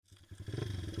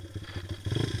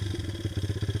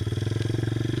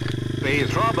the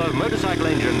throb of motorcycle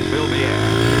engines fill the air.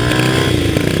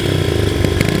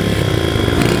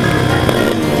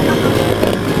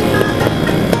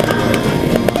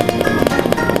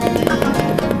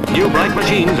 New bright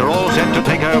machines are all set to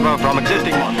take over from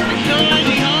existing ones.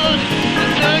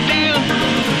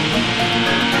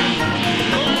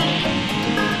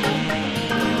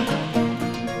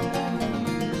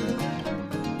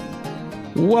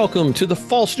 Welcome to the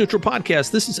False Neutral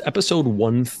Podcast. This is episode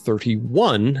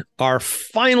 131, our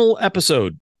final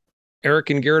episode. Eric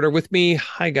and Garrett are with me.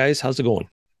 Hi, guys. How's it going?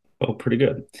 Oh, pretty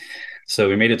good. So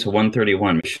we made it to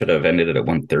 131. We should have ended it at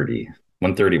 130.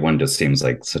 131 just seems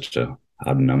like such a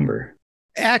odd number.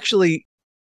 Actually,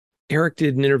 Eric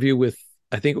did an interview with,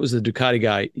 I think it was the Ducati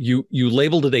guy. You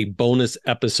labeled it a bonus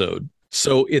episode.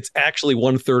 So it's actually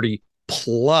 130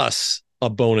 plus a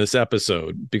bonus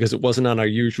episode because it wasn't on our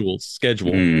usual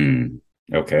schedule.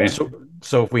 Okay.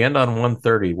 So if we end on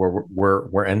 130,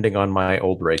 we're ending on my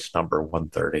old race number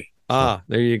 130. Ah,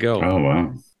 there you go. Oh,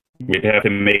 wow. We'd have to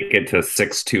make it to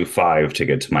 625 to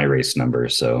get to my race number.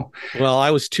 So, well, I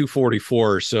was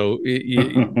 244. So,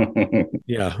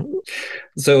 yeah.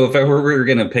 So if we were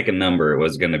going to pick a number, it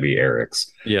was going to be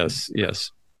Eric's. Yes.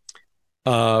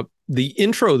 The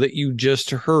intro that you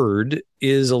just heard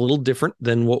is a little different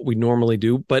than what we normally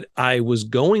do, but I was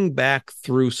going back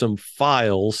through some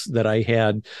files that I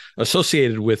had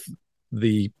associated with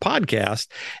the podcast,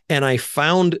 and I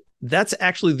found that's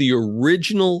actually the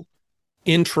original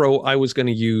intro I was going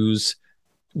to use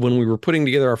when we were putting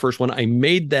together our first one. I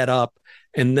made that up,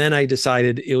 and then I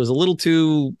decided it was a little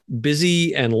too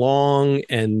busy and long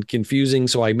and confusing,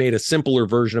 so I made a simpler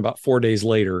version about 4 days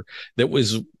later that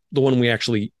was the one we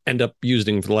actually end up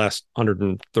using for the last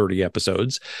 130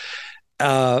 episodes.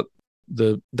 The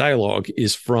dialogue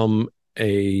is from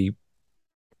a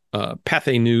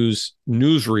Pathé News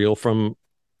newsreel from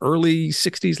early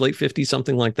 60s, late 50s,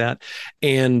 something like that.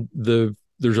 And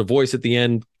there's a voice at the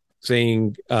end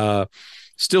saying,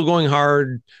 still going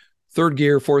hard, third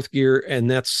gear, fourth gear.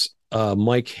 And that's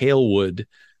Mike Halewood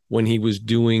when he was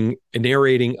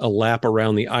narrating a lap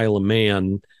around the Isle of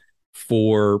Man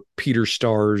for Peter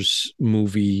Starr's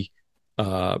movie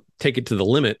Take It to the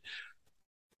Limit,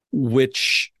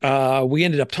 which we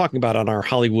ended up talking about on our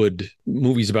Hollywood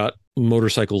movies about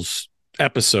motorcycles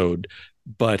episode.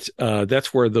 But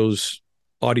that's where those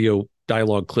audio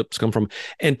dialogue clips come from.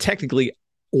 And technically,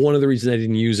 one of the reasons I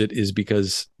didn't use it is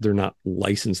because they're not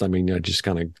licensed. I mean, I just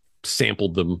kind of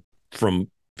sampled them from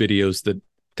videos that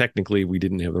technically we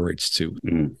didn't have the rights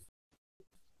to.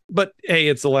 But hey,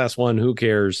 it's the last one. Who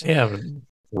cares? Yeah,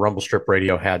 Rumble Strip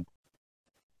Radio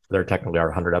there technically are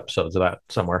 100 episodes of that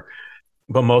somewhere.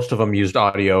 But most of them used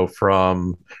audio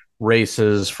from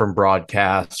races, from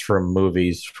broadcasts, from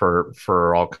movies,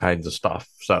 for all kinds of stuff.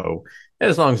 So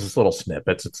as long as it's little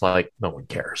snippets, it's like no one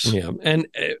cares. Yeah, and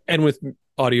with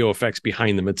audio effects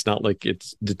behind them, it's not like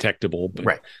it's detectable. But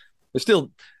right. But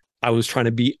still, I was trying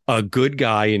to be a good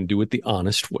guy and do it the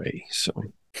honest way. So,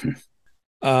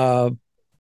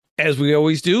 as we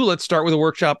always do, let's start with a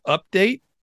workshop update.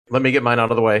 Let me get mine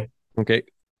out of the way. Okay.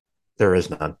 There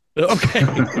is none. Okay.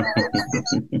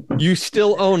 You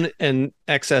still own an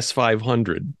XS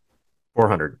 500.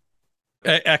 400.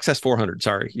 XS 400,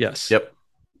 sorry. Yes. Yep.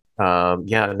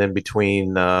 Yeah, and then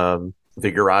between the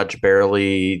garage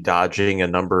barely dodging a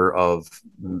number of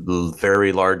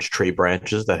very large tree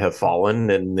branches that have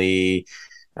fallen in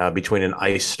between an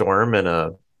ice storm and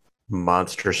a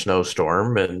monster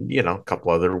snowstorm and a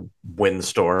couple other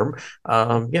windstorm,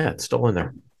 it's still in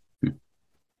there.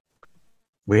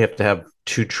 We have to have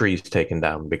 2 trees taken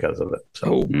down because of it.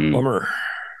 So bummer.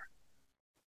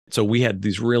 So we had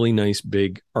these really nice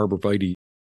big arborvitae,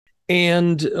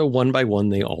 and one by one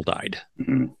they all died.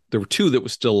 There were 2 that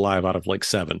was still alive out of like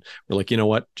 7. We're like, you know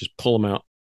what, just pull them out.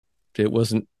 It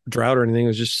wasn't drought or anything, it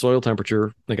was just soil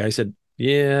temperature. The guy said,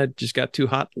 yeah, it just got too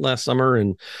hot last summer,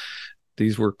 and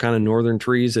these were kind of northern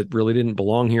trees that really didn't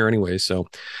belong here anyway. So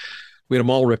we had them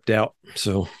all ripped out.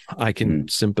 So I can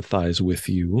sympathize with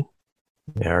you.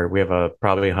 Yeah, we have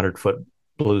probably 100-foot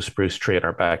blue spruce tree in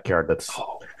our backyard that's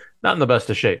not in the best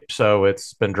of shape. So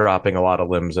it's been dropping a lot of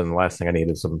limbs, and the last thing I need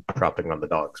is them dropping on the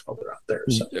dogs while they're out there.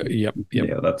 So. Yep.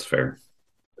 Yeah, that's fair.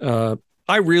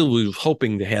 I really was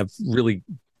hoping to have really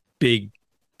big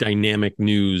dynamic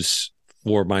news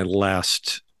for my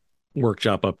last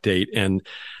workshop update, and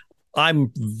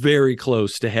I'm very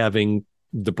close to having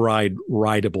the Bride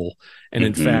rideable. And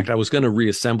in fact, I was going to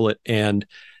reassemble it, and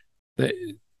the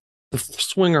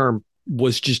swing arm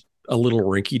was just a little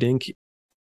rinky dink.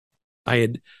 I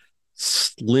had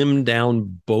slimmed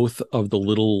down both of the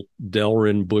little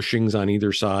Delrin bushings on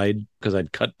either side because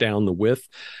I'd cut down the width.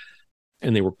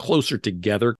 and they were closer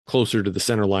together, closer to the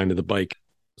center line of the bike.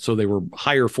 So they were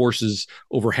higher forces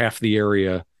over half the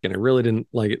area, and I really didn't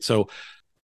like it. So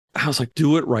I was like,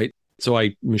 do it right. So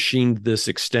I machined this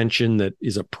extension that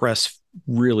is a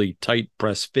really tight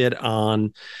press fit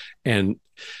on, and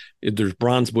there's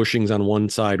bronze bushings on one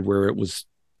side where it was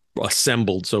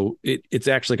assembled. So it's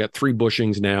actually got 3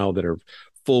 bushings now that are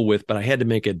full width, but I had to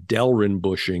make a Delrin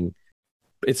bushing.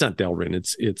 It's not Delrin,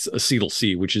 it's Acetyl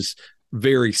C, which is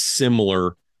very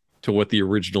similar to what the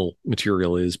original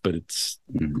material is, but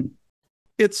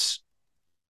it's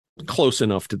close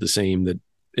enough to the same that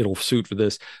it'll suit for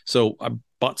this. So I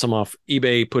bought some off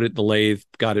eBay, put it in the lathe,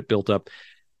 got it built up.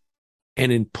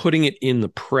 And in putting it in the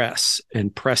press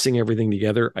and pressing everything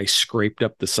together, I scraped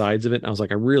up the sides of it. And I was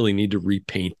like, I really need to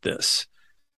repaint this.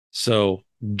 So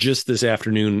just this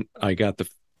afternoon, I got the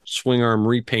swing arm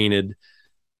repainted.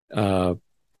 The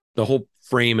whole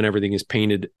frame and everything is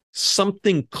painted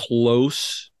something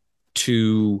close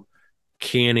to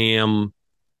Can-Am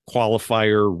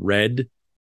qualifier red.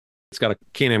 It's got a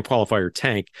Can-Am qualifier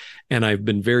tank, and I've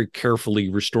been very carefully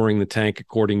restoring the tank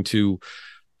according to,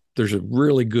 there's a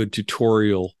really good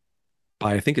tutorial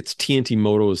by, I think it's TNT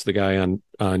Moto is the guy on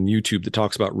YouTube that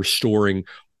talks about restoring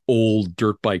old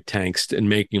dirt bike tanks and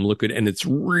making them look good. And it's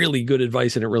really good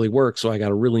advice, and it really works. So I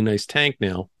got a really nice tank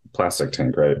now. Plastic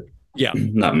tank, right? Yeah.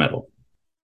 Not metal.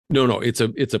 No, it's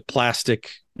a plastic,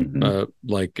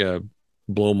 like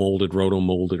blow molded, roto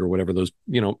molded, or whatever those,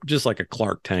 just like a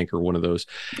Clark tank or one of those.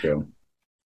 Yeah.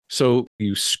 So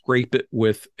you scrape it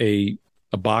with a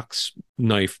box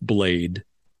knife blade,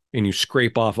 and you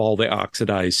scrape off all the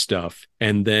oxidized stuff,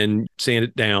 and then sand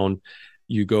it down.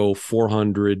 You go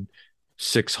 400,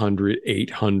 600,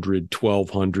 800,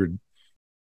 1200,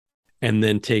 and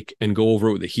then take and go over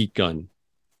it with a heat gun,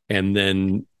 and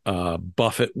then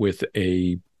buff it with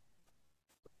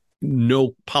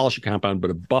no polishing compound,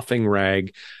 but a buffing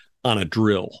rag on a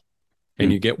drill.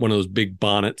 And you get one of those big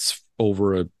bonnets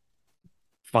over a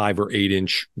 5 or 8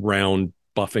 inch round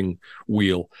buffing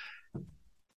wheel.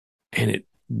 And it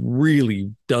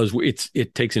really does.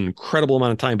 It takes an incredible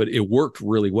amount of time, but it worked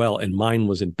really well. And mine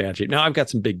was in bad shape. Now I've got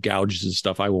some big gouges and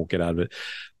stuff I won't get out of it.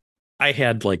 I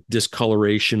had like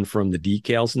discoloration from the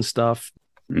decals and stuff.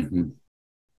 You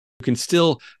can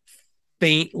still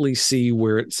faintly see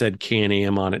where it said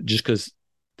Can-Am on it, just because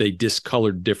they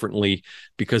discolored differently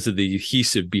because of the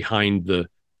adhesive behind the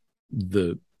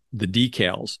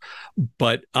decals.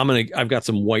 But I've got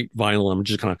some white vinyl. I'm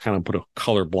just gonna kind of put a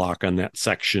color block on that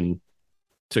section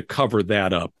to cover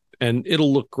that up, and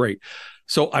it'll look great.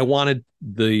 So I wanted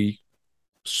the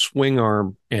swing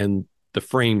arm and the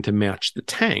frame to match the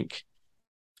tank,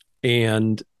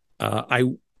 and I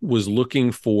was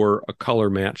looking for a color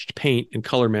matched paint, and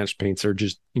color matched paints are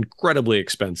just incredibly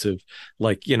expensive,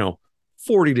 like, $40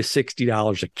 to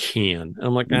 $60 a can. And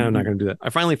I'm like, I'm not going to do that. I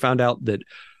finally found out that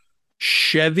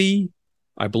Chevy,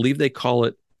 I believe they call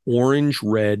it orange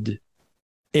red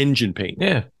engine paint.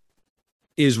 Yeah.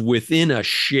 Is within a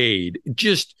shade.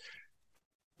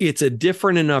 It's a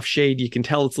different enough shade. You can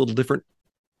tell it's a little different.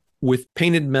 With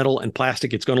painted metal and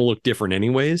plastic, it's going to look different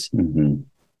anyways.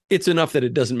 It's enough that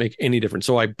it doesn't make any difference.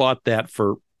 So I bought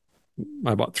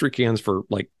 3 cans for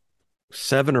like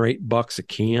 $7 or $8 a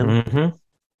can.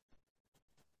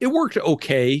 It worked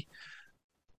okay.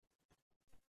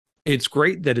 It's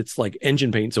great that it's like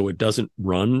engine paint, so it doesn't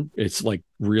run. It's like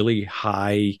really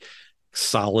high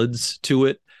solids to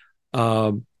it.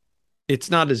 It's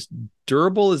not as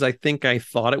durable as I think I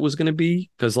thought it was going to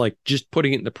be, because like just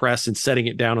putting it in the press and setting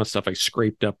it down on stuff, I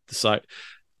scraped up the side.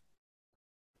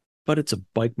 But it's a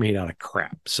bike made out of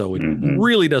crap, so it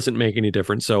really doesn't make any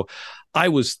difference. So I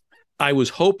was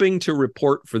hoping to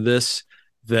report for this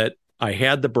that I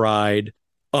had the Bride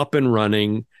up and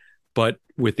running, but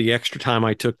with the extra time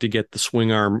I took to get the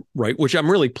swing arm right, which I'm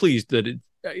really pleased that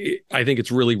I think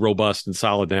it's really robust and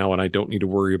solid now, and I don't need to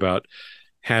worry about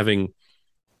having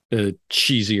a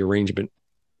cheesy arrangement.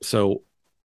 So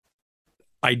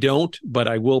I don't, but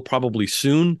I will probably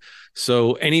soon.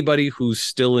 So anybody who's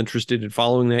still interested in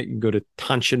following that, you can go to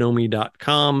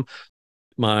tanshinomi.com,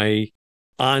 my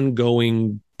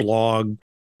ongoing blog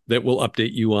that will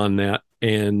update you on that.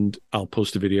 And I'll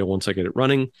post a video once I get it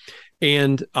running.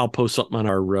 And I'll post something on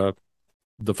our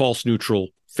the False Neutral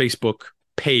Facebook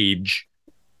page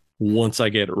once I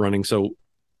get it running. So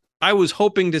I was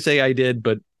hoping to say I did,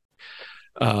 but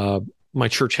my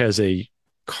church has a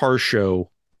car show,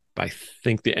 I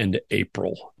think the end of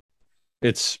April.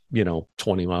 It's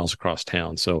 20 miles across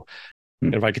town. So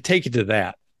if I could take it to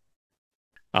that,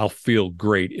 I'll feel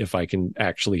great if I can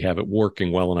actually have it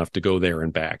working well enough to go there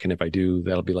and back. And if I do,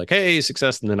 that'll be like, hey,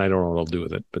 success. And then I don't know what I'll do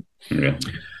with it. But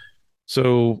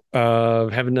So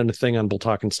haven't done a thing on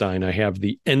Bultockenstein. I have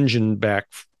the engine back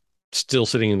still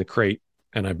sitting in the crate,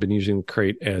 and I've been using the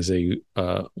crate as a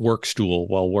work stool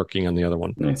while working on the other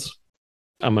one. Nice.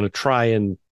 I'm going to try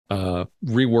and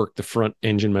rework the front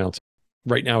engine mounts.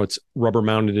 Right now it's rubber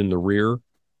mounted in the rear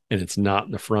and it's not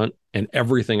in the front. And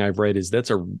everything I've read is that's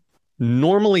a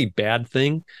normally bad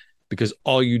thing, because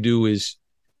all you do is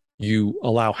you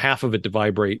allow half of it to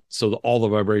vibrate so that all the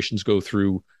vibrations go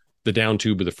through the down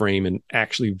tube of the frame and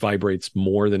actually vibrates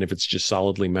more than if it's just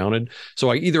solidly mounted. So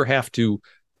I either have to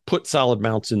put solid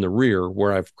mounts in the rear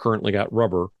where I've currently got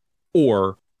rubber,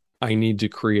 or I need to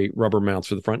create rubber mounts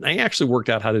for the front. I actually worked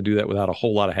out how to do that without a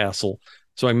whole lot of hassle.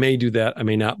 So I may do that, I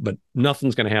may not, but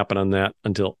nothing's going to happen on that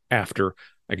until after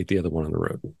I get the other one on the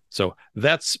road. So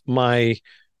that's my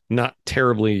not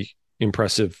terribly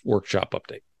impressive workshop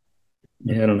update.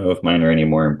 Yeah, I don't know if mine are any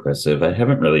more impressive. I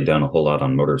haven't really done a whole lot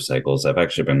on motorcycles. I've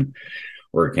actually been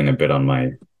working a bit on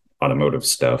my automotive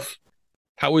stuff.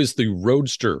 How is the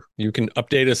Roadster? You can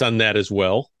update us on that as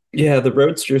well. Yeah, the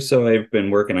Roadster. So I've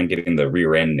been working on getting the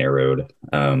rear end narrowed.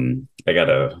 I got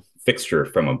a fixture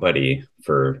from a buddy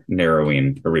for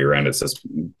narrowing a rear end. It's this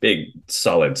big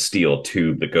solid steel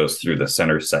tube that goes through the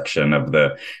center section of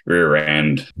the rear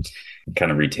end,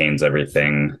 kind of retains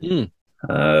everything in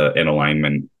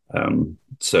alignment.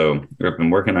 So I've been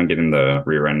working on getting the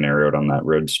rear end narrowed on that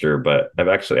Roadster, but I've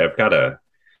got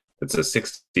it's a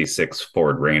 66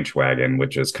 Ford Ranch wagon,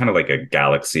 which is kind of like a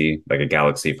Galaxy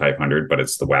 500, but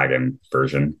it's the wagon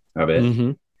version of it.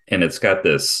 Mm-hmm. And it's got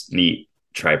this neat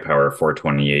tri-power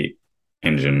 428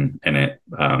 engine in it.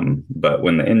 But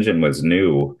when the engine was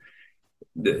new,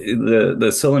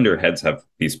 the cylinder heads have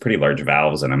these pretty large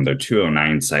valves in them. They're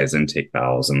 209 size intake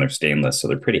valves, and they're stainless, so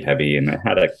they're pretty heavy. And it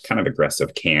had a kind of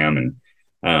aggressive cam, and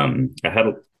I had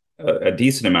a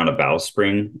decent amount of valve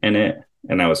spring in it.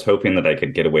 And I was hoping that I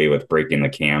could get away with breaking the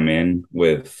cam in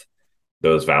with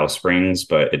those valve springs,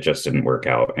 but it just didn't work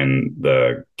out. And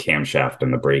the camshaft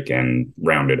and the brake end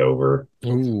rounded over.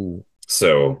 Ooh.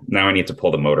 So now I need to pull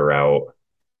the motor out,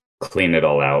 clean it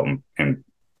all out, and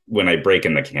when I break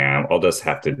in the cam, I'll just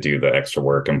have to do the extra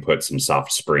work and put some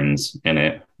soft springs in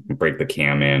it, break the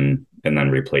cam in, and then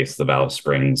replace the valve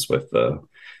springs with the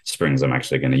springs I'm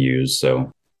actually going to use. So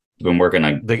I've been working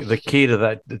on the key to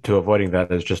that, to avoiding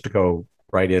that, is just to go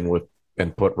right in with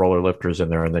and put roller lifters in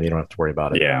there, and then you don't have to worry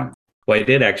about it. Yeah. Well, I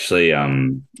did actually.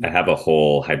 I have a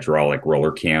whole hydraulic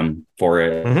roller cam for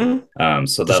it. Mm-hmm.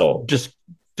 So that'll just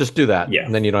do that. Yeah.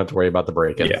 And then you don't have to worry about the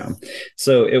braking. Yeah.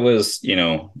 So it was,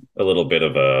 a little bit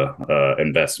of a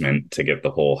investment to get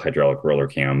the whole hydraulic roller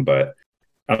cam, but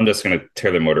I'm just going to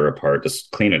tear the motor apart,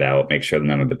 just clean it out, make sure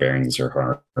none of the bearings are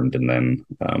harmed, and then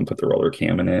put the roller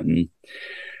cam in it. And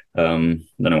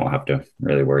then I won't have to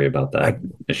really worry about that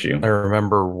issue. I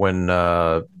remember when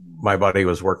my buddy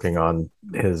was working on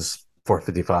his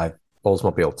 455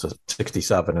 Oldsmobile to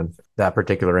 67, and that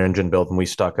particular engine build, and we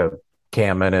stuck a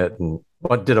cam in it and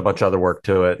did a bunch of other work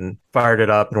to it and fired it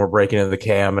up, and we're breaking into the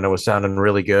cam, and it was sounding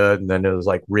really good. And then it was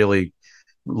like really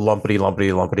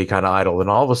lumpity kind of idle. And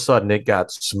all of a sudden it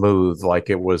got smooth like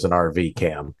it was an RV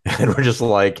cam. And we're just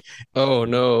like, oh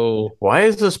no, why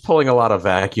is this pulling a lot of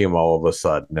vacuum all of a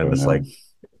sudden? And it's like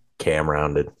cam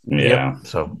rounded. Yeah. Yep.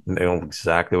 So I know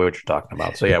exactly what you're talking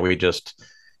about. So yeah,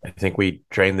 I think we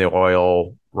drained the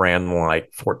oil, ran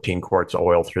like 14 quarts of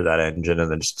oil through that engine,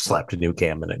 and then just slapped a new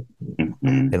cam in it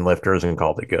and lifters and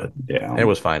called it good. Yeah. And it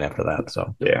was fine after that.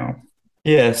 So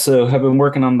yeah. So I've been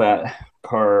working on that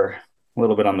car, a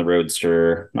little bit on the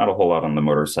Roadster, not a whole lot on the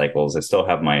motorcycles. I still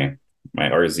have my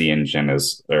RZ engine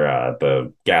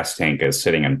the gas tank is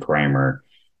sitting in primer.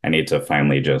 I need to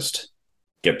finally just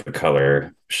get the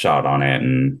color shot on it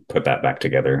and put that back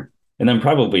together, and then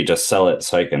probably just sell it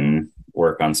so I can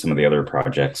work on some of the other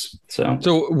projects. So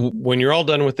when you're all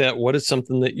done with that, what is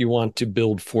something that you want to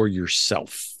build for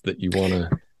yourself that you want to?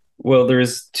 Well,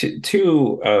 there's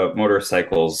two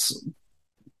motorcycles.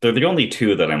 They're the only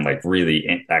two that I'm like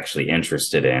really actually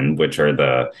interested in, which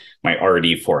are my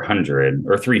RD 400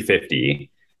 or 350.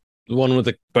 The one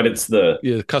with but it's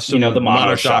the custom, the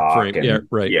monoshock frame. and, yeah,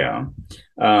 right. Yeah.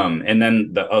 And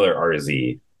then the other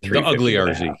RZ, the ugly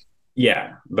RZ.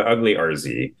 Yeah, the ugly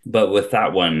RZ. But with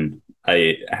that one,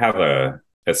 I have a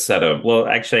set of, well,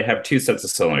 actually I have two sets of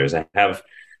cylinders. I have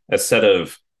a set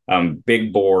of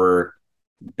big bore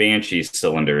Banshee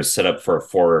cylinders set up for a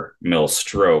 4 mil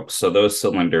stroke. So those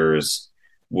cylinders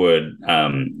would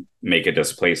make a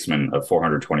displacement of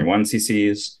 421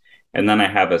 cc's. And then I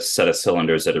have a set of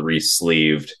cylinders that are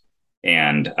re-sleeved,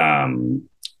 and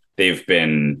they've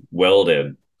been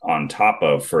welded on top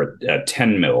of for a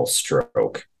 10 mil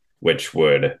stroke, which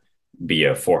would be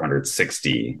a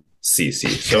 460 cc.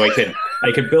 So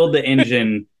I could build the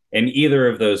engine in either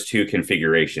of those two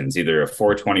configurations, either a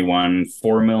 421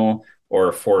 4 mil or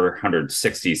a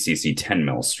 460 cc 10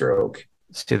 mil stroke.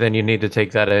 See, then you need to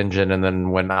take that engine, and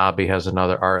then when Abe has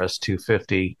another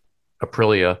RS250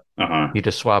 Aprilia, you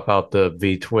just swap out the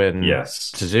V-twin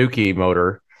Suzuki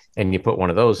motor, and you put one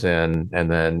of those in, and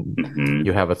then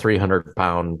you have a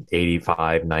 300-pound,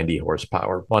 85, 90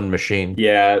 horsepower, one machine.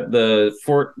 Yeah, the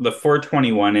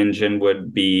 421 engine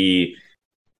would be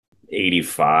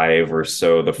 85 or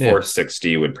so. The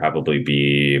 460 would probably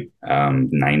be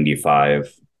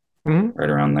 95, right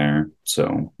around there.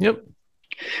 So, yep.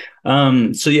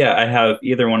 So yeah, I have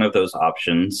either one of those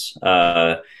options.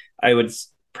 I would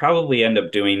probably end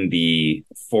up doing the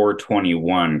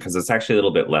 421 because it's actually a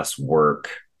little bit less work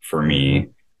for me,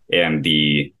 and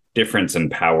the difference in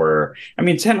power. I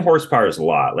mean, 10 horsepower is a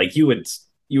lot. Like you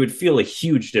would feel a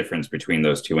huge difference between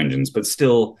those two engines, but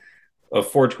still, a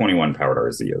 421 powered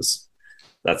RZ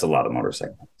that's a lot of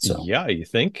motorcycle. So yeah, you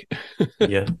think?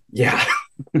 yeah. Yeah.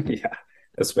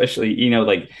 Especially,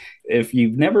 like if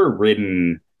you've never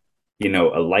ridden, a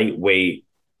lightweight,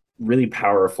 really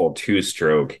powerful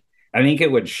two-stroke, I think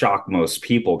it would shock most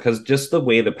people because just the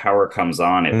way the power comes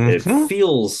on, it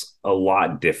feels a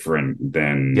lot different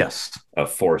than a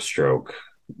four-stroke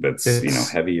that's,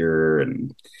 heavier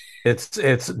and... It's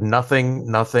nothing,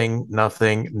 and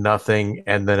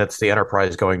then it's the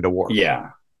Enterprise going to war.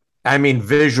 Yeah. I mean,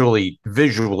 visually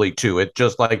too. It's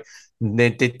just like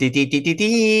Wayne.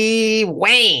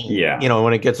 Yeah.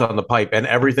 When it gets on the pipe, and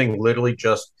everything literally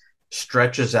just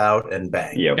stretches out and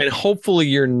bang. Yep. And hopefully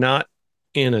you're not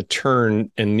in a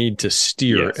turn and need to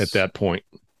steer at that point.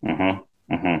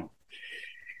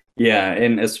 Yeah,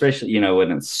 and especially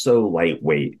when it's so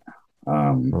lightweight,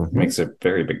 makes a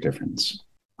very big difference.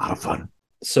 A lot of fun.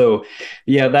 So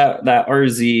yeah, that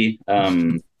RZ,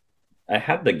 I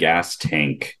had the gas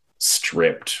tank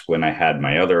stripped when I had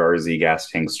my other RZ gas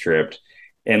tank stripped,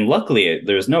 and luckily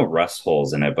there's no rust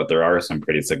holes in it, but there are some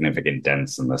pretty significant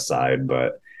dents in the side,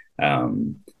 but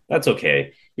that's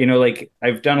okay.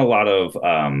 I've done a lot of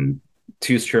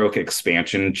two-stroke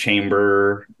expansion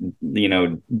chamber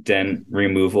dent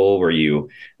removal where you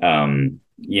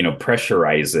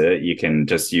pressurize it. You can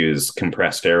just use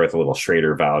compressed air with a little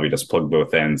Schrader valve. You just plug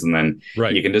both ends, and then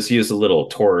you can just use a little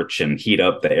torch and heat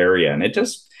up the area. And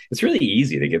it's really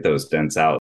easy to get those dents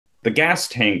out. The gas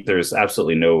tank, there's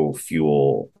absolutely no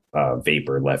fuel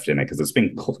vapor left in it because it's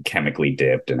been chemically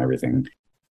dipped and everything.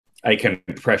 I can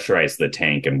pressurize the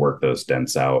tank and work those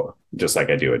dents out just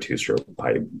like I do a two-stroke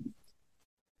pipe.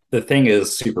 The thing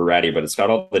is super ratty, but it's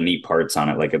got all the neat parts on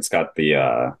it. Like it's got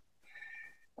the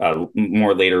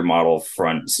more later model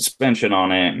front suspension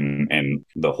on it, and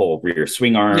the whole rear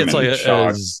swing arm. It's and like a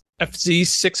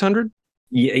FZ600.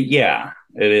 Yeah,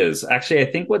 it is. Actually,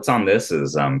 I think what's on this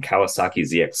is Kawasaki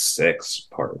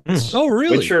ZX6 parts. Oh,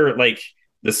 really? Which are like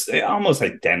this almost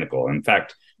identical. In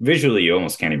fact, visually, you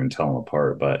almost can't even tell them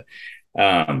apart. But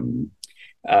yeah,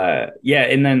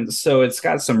 and then so it's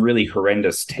got some really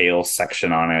horrendous tail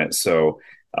section on it. So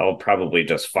I'll probably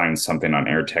just find something on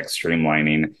AirTech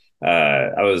streamlining.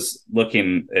 I was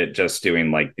looking at just doing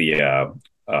like the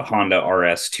Honda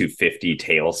RS 250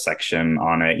 tail section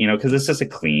on it, because it's just a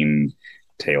clean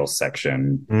tail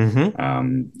section.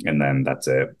 And then that's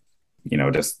it.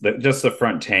 Just the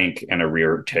front tank and a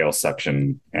rear tail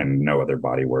section and no other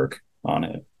body work on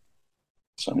it.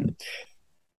 So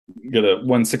get a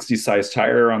 160 size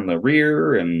tire on the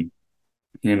rear and,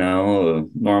 a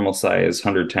normal size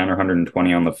 110 or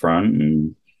 120 on the front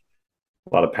and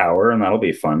a lot of power, and that'll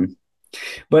be fun.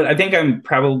 But I think I'm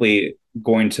probably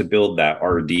going to build that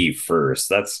RD first.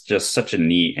 That's just such a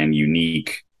neat and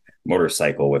unique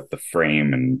motorcycle with the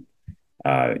frame and,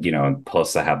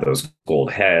 plus I have those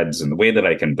gold heads, and the way that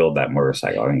I can build that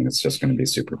motorcycle, I think it's just going to be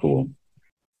super cool.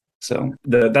 So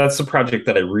that's the project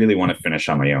that I really want to finish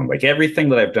on my own. Like everything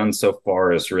that I've done so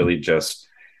far is really just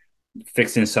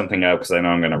fixing something up because I know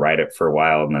I'm going to ride it for a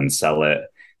while and then sell it.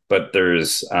 But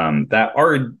there's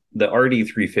the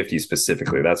RD350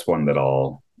 specifically. That's one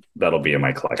that'll be in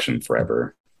my collection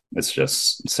forever. It's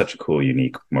just such a cool,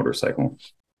 unique motorcycle.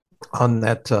 On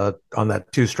that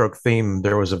two-stroke theme,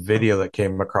 there was a video that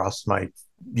came across my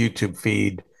YouTube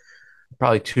feed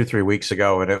probably 2-3 weeks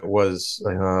ago, and it was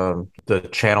the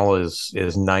channel is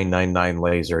 999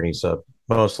 Laser, and he's a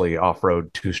mostly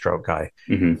off-road two-stroke guy.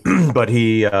 But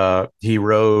he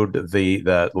rode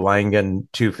the Langen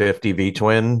 250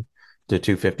 V-twin, the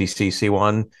 250cc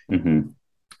one.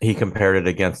 He compared it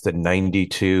against the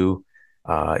 92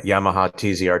 Yamaha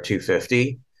TZR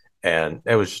 250. And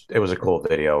it was a cool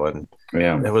video, and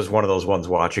it was one of those ones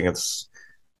watching. It's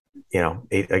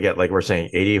I get, like we're saying,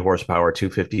 80 horsepower,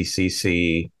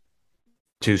 250cc,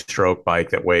 two-stroke bike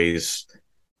that weighs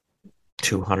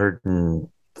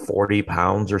 240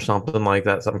 pounds or something like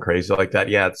that, something crazy like that.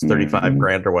 Yeah, it's 35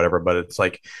 grand or whatever, but it's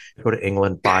like, go to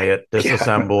England, buy it,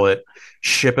 disassemble it,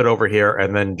 ship it over here,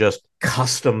 and then just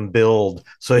custom build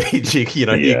so you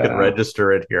can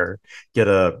register it here, get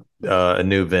a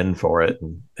new VIN for it,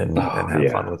 and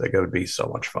have fun with it. It would be so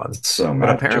much fun. So but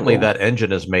apparently that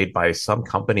engine is made by some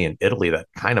company in Italy that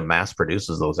kind of mass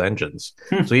produces those engines.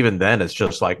 So even then, it's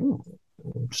just like,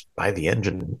 just buy the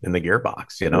engine in the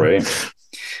gearbox, Right.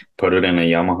 Put it in a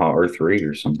Yamaha R3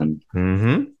 or something.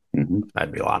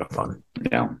 That'd be a lot of fun.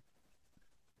 Yeah.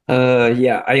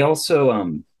 I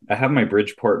also I have my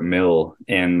Bridgeport mill,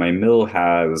 and my mill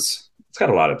it's got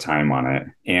a lot of time on it,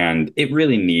 and it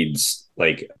really needs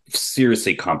like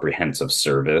seriously comprehensive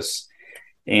service.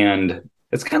 And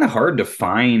it's kind of hard to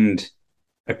find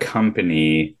a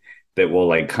company that will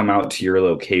like come out to your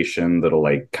location that'll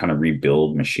like kind of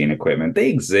rebuild machine equipment. They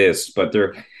exist, but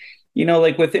they're,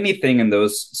 like with anything in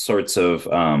those sorts of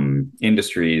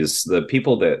industries, the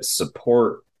people that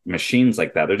support machines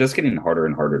like that, they're just getting harder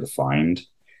and harder to find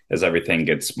as everything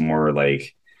gets more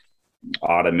like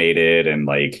automated, and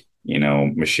like,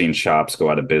 machine shops go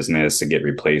out of business and get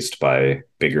replaced by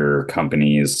bigger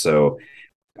companies. So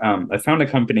I found a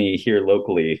company here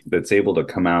locally that's able to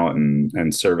come out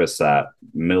and service that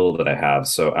mill that I have.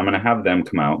 So I'm going to have them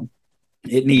come out.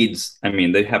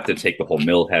 They have to take the whole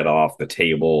mill head off the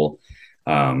table,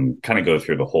 kind of go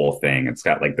through the whole thing. It's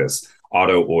got like this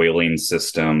auto oiling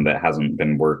system that hasn't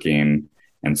been working.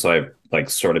 And so I've like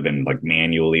sort of been like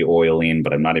manually oiling,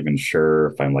 but I'm not even sure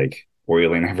if I'm like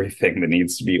oiling everything that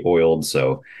needs to be oiled.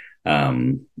 So they're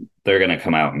going to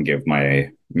come out and give my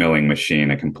milling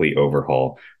machine a complete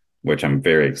overhaul, which I'm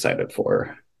very excited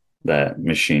for. That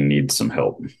machine needs some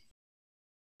help.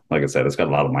 Like I said, it's got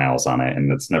a lot of miles on it,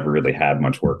 and it's never really had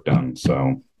much work done.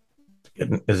 So,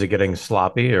 is it getting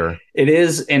sloppy, or it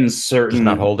is in certain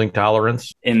not holding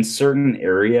tolerance in certain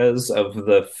areas of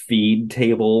the feed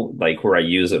table, like where I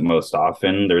use it most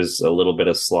often? There's a little bit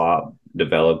of slop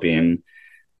developing.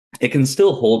 It can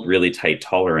still hold really tight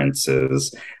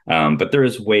tolerances, but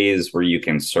there's ways where you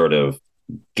can sort of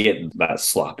get that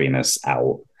sloppiness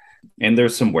out. And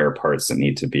there's some wear parts that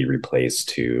need to be replaced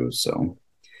too. So,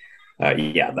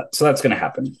 so that's going to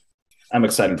happen. I'm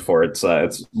excited for it.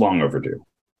 It's long overdue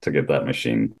to get that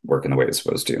machine working the way it's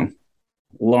supposed to.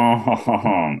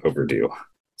 Long overdue.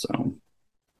 So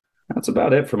that's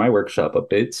about it for my workshop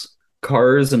updates.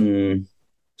 Cars and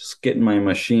just getting my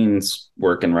machines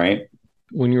working right.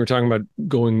 When you were talking about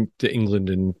going to England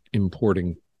and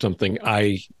importing something,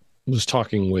 I was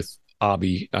talking with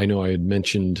Abby. I know I had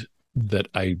mentioned that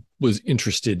I was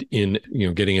interested in,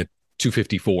 getting a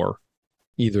 254,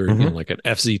 either like an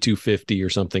FZ 250 or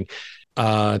something.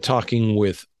 Talking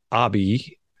with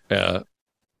Abby,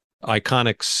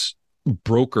 Iconic's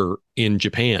broker in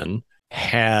Japan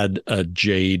had a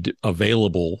Jade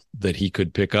available that he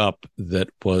could pick up that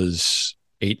was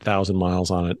 8,000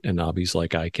 miles on it, and Abby's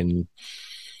like, I can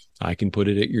put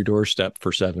it at your doorstep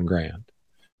for $7,000.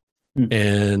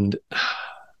 And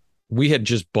we had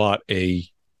just bought a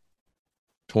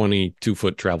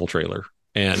 22-foot travel trailer,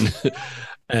 and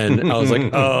I was like,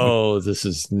 oh, this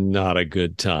is not a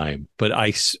good time. But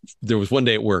there was one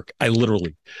day at work, I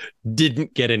literally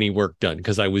didn't get any work done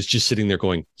because I was just sitting there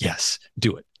going, yes,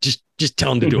 do it. Just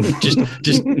tell him to do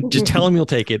it. Just tell him you'll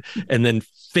take it, and then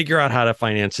figure out how to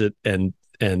finance it. And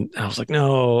I was like,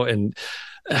 no, and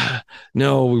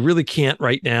no, we really can't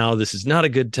right now. This is not a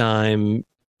good time.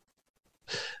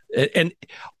 And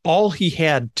all he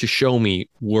had to show me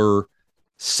were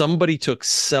somebody took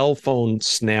cell phone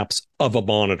snaps of a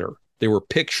monitor. They were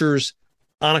pictures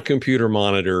on a computer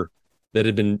monitor that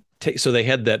had been so they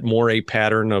had that moire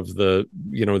pattern of the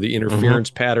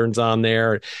interference patterns on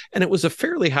there, and it was a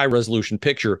fairly high resolution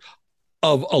picture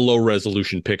of a low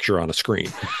resolution picture on a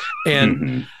screen.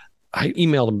 And I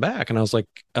emailed him back and I was like,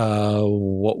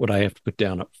 what would I have to put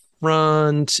down up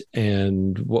front,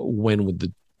 and when would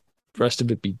the rest of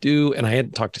it be due? And I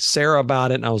hadn't talked to Sarah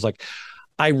about it, and I was like,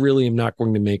 I really am not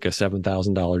going to make a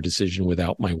 $7,000 decision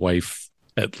without my wife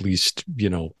at least,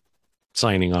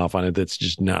 signing off on it. That's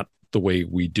just not the way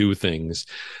we do things.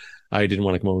 I didn't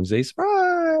want to come home and say,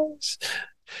 surprise,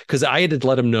 because I had to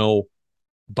let him know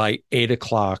by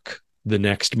 8:00 the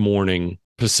next morning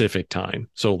Pacific time.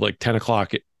 So like 10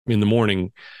 o'clock in the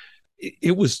morning,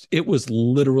 it was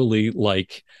literally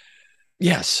like,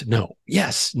 yes, no.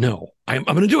 I'm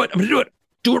going to do it. I'm going to do it.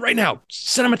 Do it right now.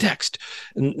 Send him a text.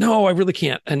 And no, I really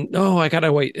can't. And no, I got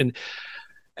to wait. And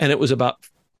it was about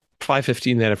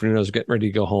 5:15 that afternoon. I was getting ready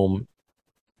to go home.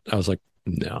 I was like,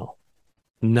 no,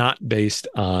 not based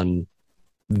on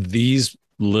these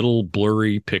little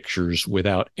blurry pictures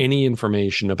without any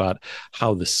information about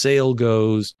how the sale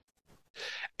goes.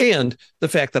 And the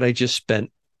fact that I just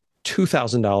spent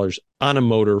 $2,000 on a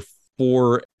motor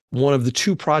for one of the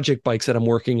 2 project bikes that I'm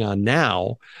working on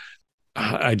now.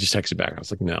 I just texted back. I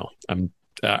was like, no,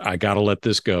 I got to let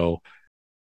this go.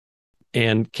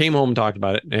 And came home and talked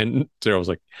about it. And Sarah was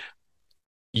like,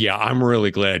 yeah, I'm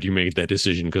really glad you made that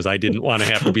decision, because I didn't want to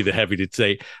have to be the heavy to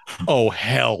say, oh,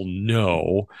 hell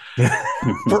no.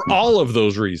 For all of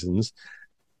those reasons.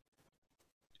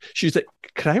 She's like,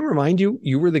 can I remind you,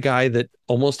 you were the guy that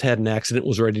almost had an accident,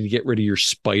 was ready to get rid of your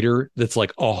Spider that's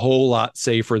like a whole lot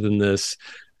safer than this.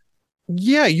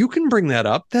 Yeah, you can bring that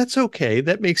up. That's okay.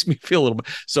 That makes me feel a little bit.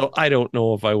 So I don't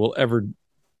know if I will ever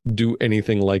do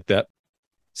anything like that.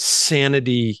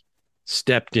 Sanity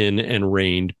stepped in and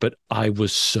reigned, but I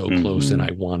was so close and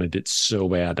I wanted it so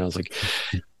bad. And I was like,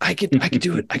 I could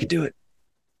do it. I could do it.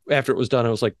 After it was done, I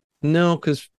was like, no,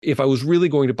 because if I was really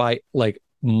going to buy like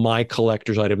my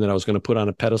collector's item that I was going to put on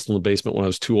a pedestal in the basement when I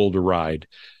was too old to ride,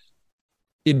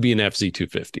 it'd be an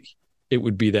FZ250. It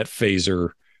would be that Phaser,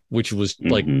 which was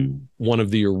like one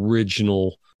of the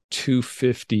original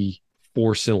 250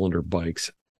 4-cylinder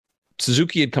bikes.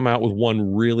 Suzuki had come out with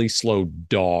one really slow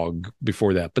dog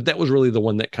before that, but that was really the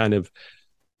one that kind of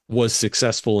was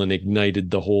successful and ignited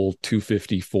the whole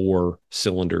 254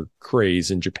 cylinder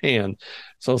craze in Japan.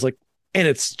 So I was like, and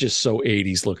it's just so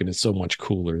 80s looking. It's so much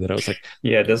cooler that I was like,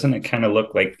 yeah, doesn't it kind of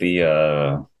look like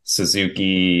the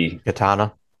Suzuki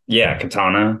Katana? Yeah,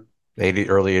 Katana.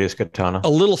 Early 80s Katana. A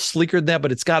little sleeker than that,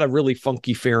 but it's got a really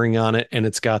funky fairing on it, and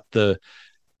it's got the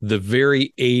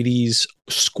very 80s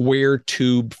square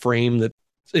tube frame that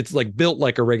it's like built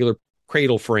like a regular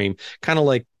cradle frame, kind of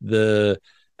like the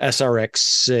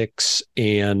SRX6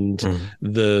 and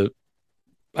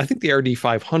I think the RD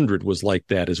 500 was like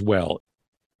that as well.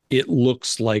 It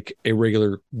looks like a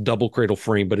regular double cradle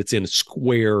frame, but it's in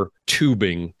square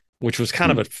tubing, which was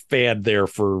kind of a fad there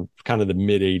for kind of the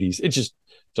mid 80s. It just,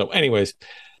 so anyways,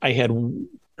 I had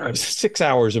 6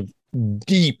 hours of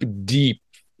deep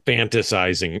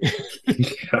fantasizing.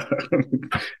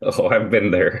 Oh, I've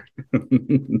been there.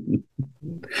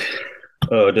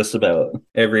 Oh, just about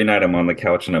every night I'm on the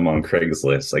couch and I'm on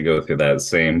Craigslist. I go through that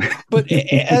same. But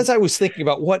as I was thinking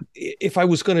about what if I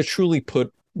was going to truly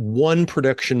put one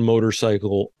production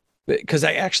motorcycle, because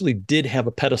I actually did have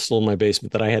a pedestal in my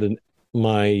basement that I had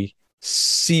my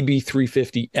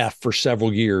CB350F for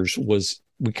several years.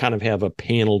 We kind of have a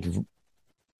paneled,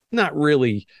 not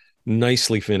really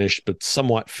nicely finished, but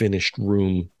somewhat finished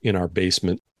room in our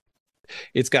basement.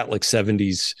 It's got like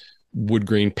 70s wood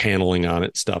grain paneling on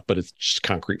it stuff, but it's just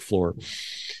concrete floor.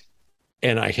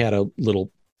 And I had a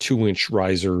little 2-inch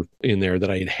riser in there that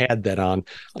I had that on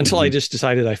until I just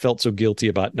decided I felt so guilty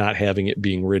about not having it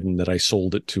being ridden that I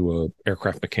sold it to a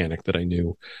aircraft mechanic that I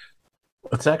knew.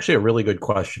 It's actually a really good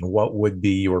question. What would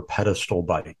be your pedestal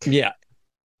bike? Yeah.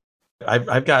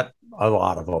 I've got a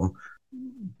lot of them,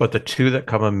 but the 2 that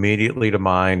come immediately to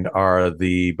mind are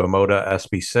the Bimota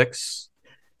SB6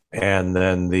 and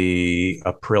then the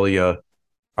Aprilia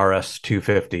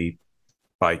RS250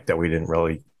 bike that we didn't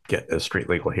really get as street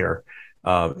legal here.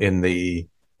 Not in the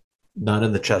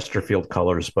Chesterfield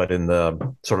colors, but in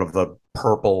the sort of the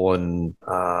purple and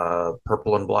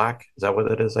black. Is that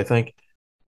what it is? I think.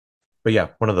 But yeah,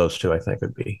 one of those 2 I think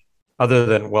would be other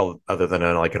than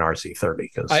like an RC30.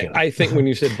 Because I think when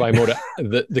you said Bimota,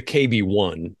 the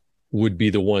KB1 would be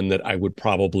the one that I would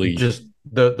probably just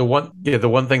the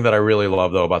one thing that I really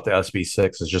love though about the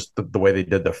SB6 is just the way they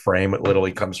did the frame. It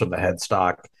literally comes from the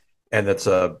headstock, and it's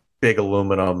a big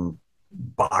aluminum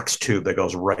box tube that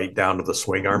goes right down to the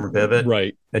swing arm pivot,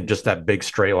 right? And just that big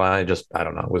straight line. Just I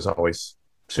don't know, it was always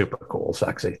super cool,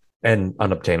 sexy, and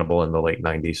unobtainable in the late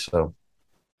 90s. So,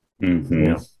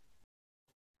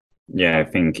 yeah, I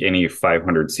think any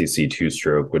 500cc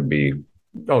 2-stroke would be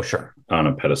sure on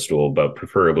a pedestal, but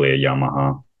preferably a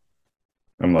Yamaha.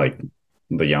 I'm like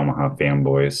the Yamaha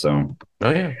fanboy, so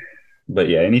But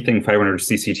yeah, anything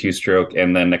 500cc 2-stroke,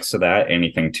 and then next to that,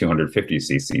 anything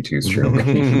 250cc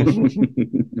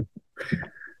 2-stroke.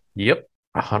 Yep,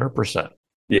 100%.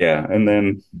 Yeah, and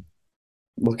then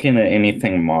looking at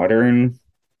anything modern,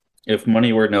 if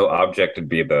money were no object, it'd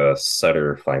be the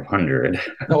Sutter 500.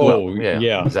 Oh,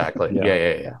 yeah, exactly.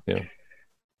 Yeah. Yeah,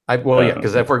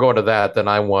 because if we're going to that, then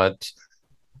I want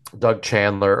Doug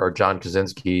Chandler or John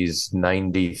Kaczynski's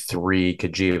 93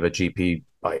 Kajiva GP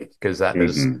bike, because that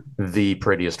is the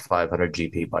prettiest 500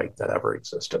 GP bike that ever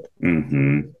existed.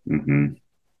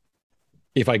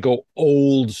 If I go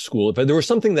old school, if there was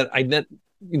something that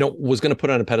was going to put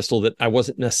on a pedestal that I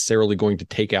wasn't necessarily going to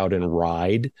take out and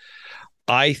ride,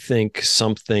 I think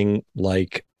something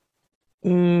like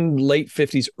late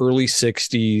 50s, early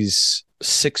 60s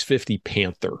 650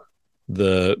 Panther,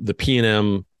 the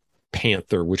P&M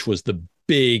Panther, which was the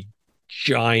big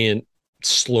giant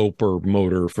sloper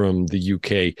motor from the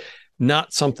UK.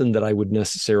 Not something that I would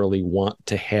necessarily want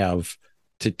to have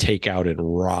to take out and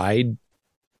ride,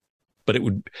 but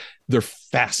they're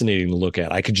fascinating to look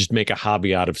at. I could just make a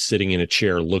hobby out of sitting in a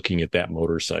chair looking at that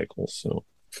motorcycle. So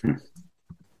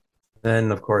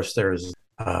then of course there's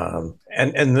and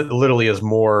it literally is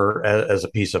more as a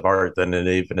piece of art than it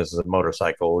even as a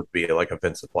motorcycle would be, like a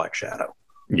Vincent Black Shadow.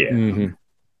 Yeah.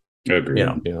 Mm-hmm. Agreed.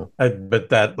 Yeah. But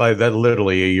that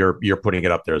literally you're putting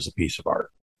it up there as a piece of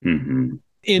art. Mm-hmm.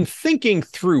 In thinking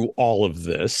through all of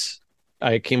this,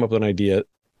 I came up with an idea.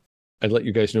 I'd let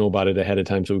you guys know about it ahead of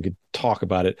time so we could talk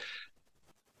about it.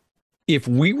 If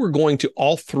we were going to,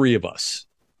 all three of us,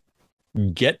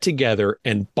 get together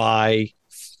and buy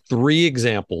 3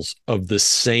 examples of the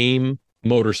same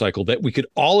motorcycle that we could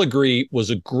all agree was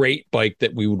a great bike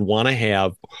that we would want to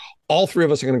have, all 3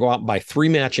 of us are going to go out and buy 3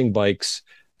 matching bikes,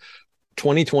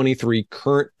 2023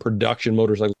 current production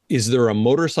motorcycle. Is there a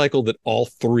motorcycle that all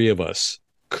 3 of us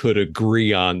could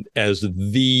agree on as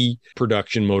the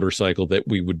production motorcycle that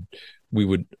we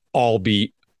would all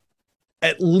be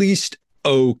at least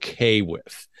okay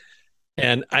with?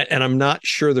 And I'm not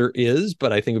sure there is,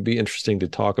 but I think it'd be interesting to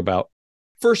talk about.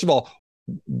 First of all,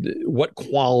 what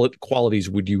qualities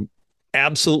would you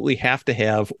absolutely have to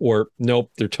have, or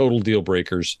nope, they're total deal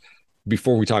breakers,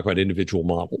 before we talk about individual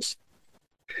models?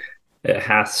 It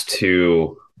has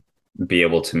to be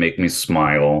able to make me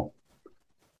smile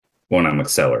when I'm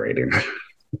accelerating.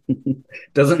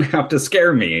 Doesn't have to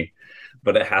scare me,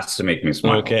 but it has to make me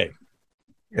smile. Okay.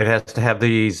 It has to have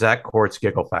the Zach Quartz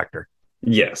giggle factor.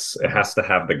 Yes, it has to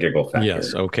have the giggle factor.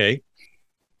 Yes, okay.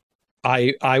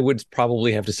 I would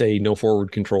probably have to say no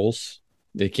forward controls.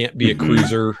 It can't be a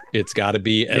cruiser. It's got to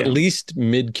be at least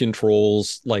mid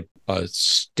controls, like a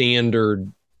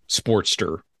standard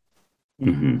Sportster.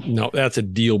 Mm-hmm. No, that's a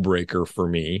deal breaker for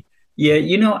me. Yeah,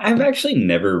 I've actually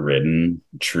never ridden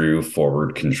true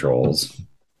forward controls.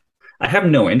 I have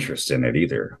no interest in it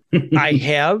either. I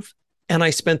have, and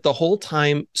I spent the whole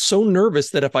time so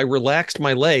nervous that if I relaxed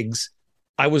my legs,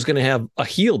 I was going to have a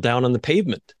heel down on the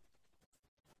pavement.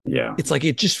 Yeah. It's like,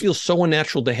 it just feels so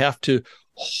unnatural to have to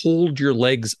hold your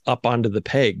legs up onto the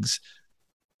pegs,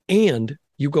 and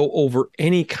you go over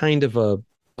any kind of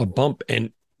a bump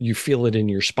and you feel it in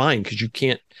your spine because you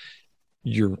can't,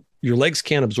 your legs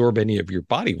can't absorb any of your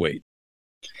body weight.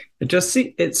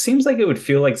 It seems like it would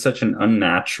feel like such an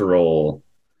unnatural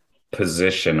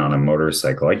position on a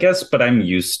motorcycle, I guess, but I'm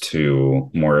used to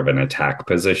more of an attack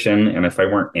position. And if I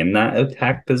weren't in that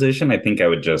attack position, I think I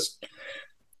would just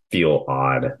feel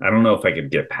odd. I don't know if I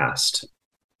could get past.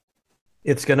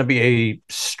 It's going to be a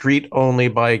street only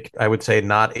bike, I would say,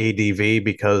 not ADV,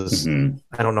 because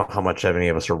I don't know how much any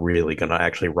of us are really going to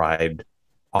actually ride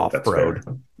off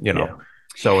road, Yeah.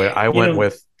 So I went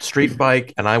with street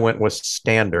bike and I went with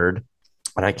standard,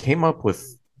 and I came up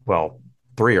with,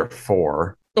 3 or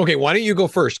 4. Okay, why don't you go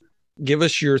first? Give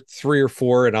us your 3 or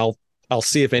 4, and I'll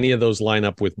see if any of those line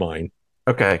up with mine.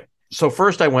 Okay. So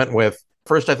first I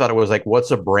thought it was like,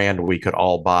 what's a brand we could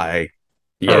all buy?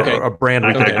 Yeah. Okay. A brand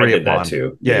we could agree I did upon. that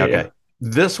too. Yeah, okay.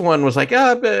 This one was like,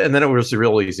 and then it was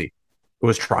real easy. It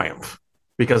was Triumph.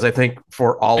 Because I think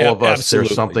for all of us, absolutely.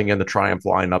 There's something in the Triumph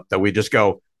lineup that we just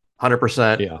go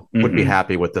 100% would be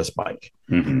happy with this bike.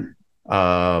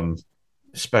 Mm-hmm.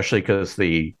 Especially because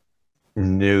the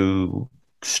new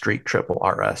Street Triple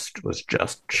RS was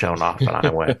just shown off, and I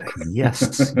went,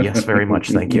 yes, very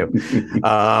much, thank you.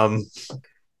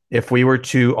 If we were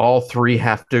to all 3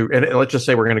 have to, and let's just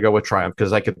say we're going to go with Triumph,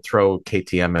 because I could throw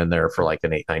KTM in there for like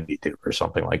an 892 or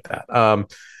something like that.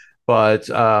 But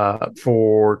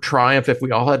for Triumph, if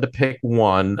we all had to pick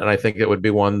one, and I think it would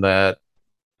be one that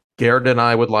Garrett and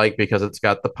I would like because it's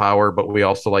got the power, but we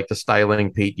also like the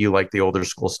styling. Pete, you like the older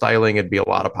school styling. It'd be a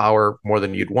lot of power, more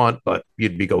than you'd want, but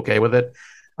you'd be okay with it.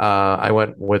 I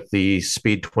went with the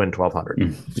Speed Twin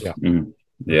 1200. Yeah. Mm-hmm.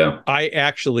 Yeah. I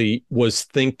actually was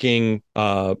thinking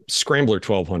Scrambler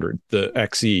 1200, the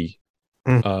XE.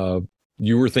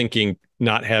 You were thinking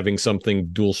not having something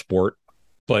dual sport,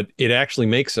 but it actually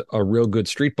makes a real good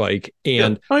street bike.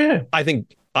 And I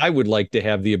think I would like to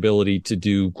have the ability to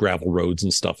do gravel roads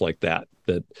and stuff like that.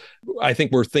 That I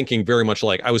think we're thinking very much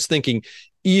alike. I was thinking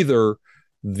either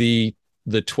the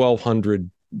 1200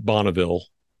 Bonneville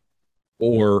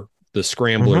or the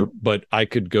Scrambler, but I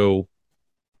could go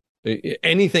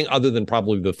Anything other than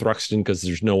probably the Thruxton, because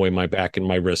there's no way my back and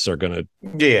my wrists are going to.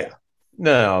 Yeah.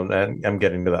 No, I'm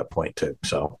getting to that point too.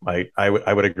 So I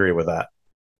would agree with that.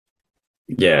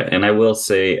 Yeah, and I will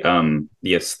say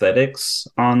the aesthetics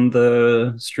on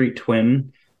the Street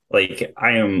Twin, like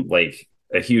I am like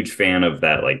a huge fan of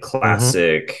that like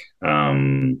classic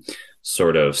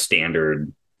sort of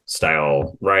standard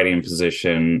style riding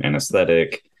position and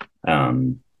aesthetic,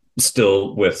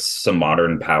 still with some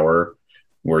modern power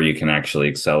where you can actually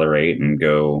accelerate and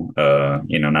go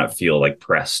not feel like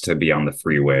pressed to be on the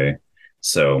freeway.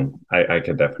 So I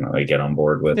could definitely get on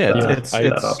board with it's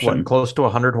that option. close to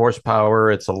 100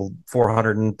 horsepower. It's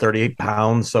 438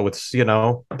 pounds, so it's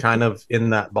kind of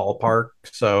in that ballpark.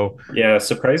 So yeah,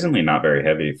 surprisingly not very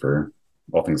heavy for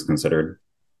all things considered.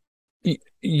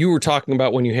 You were talking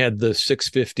about when you had the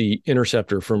 650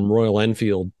 Interceptor from Royal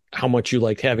Enfield, how much you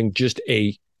liked having just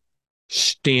a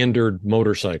standard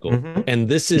motorcycle, and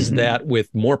this is that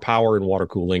with more power and water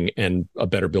cooling and a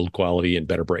better build quality and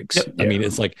better brakes. I mean,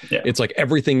 it's like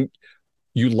everything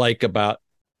you like about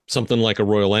something like a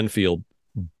Royal Enfield,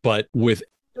 but with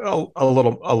a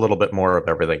little bit more of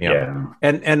everything.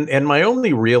 And my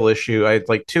only real issue, I had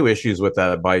like two issues with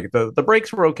that bike. The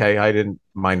brakes were okay. I didn't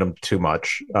mind them too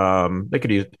much. They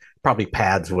could use probably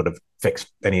pads would have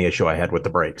fixed any issue I had with the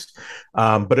brakes.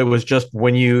 But it was just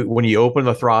when you open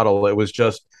the throttle, it was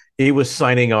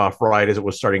signing off right as it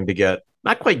was starting to get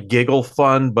not quite giggle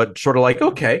fun, but sort of like,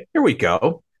 okay, here we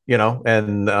go, but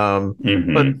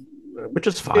which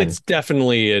is fine. It's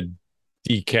definitely a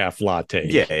decaf latte.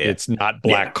 Yeah. It's not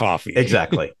black coffee.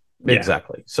 Exactly.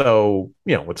 Exactly. So,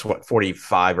 it's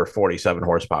 45 or 47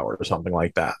 horsepower or something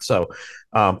like that. So,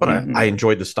 but I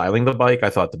enjoyed the styling of the bike.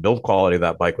 I thought the build quality of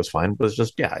that bike was fine. But it's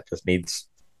just, it just needs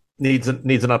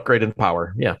an upgrade in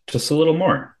power. Yeah. Just a little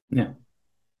more. Yeah. All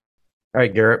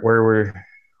right, Garrett, where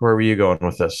were you going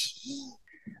with this?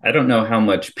 I don't know how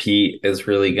much Pete is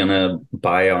really going to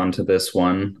buy onto this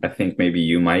one. I think maybe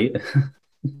you might.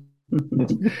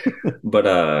 But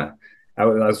I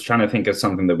was trying to think of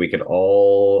something that we could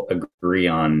all agree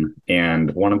on, and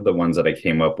one of the ones that I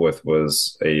came up with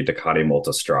was a Ducati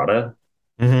Multistrada.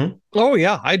 Oh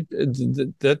yeah, I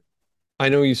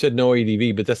know you said no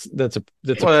ADV, but that's a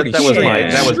pretty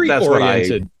street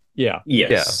oriented.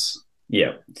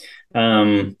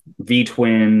 V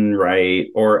twin, right?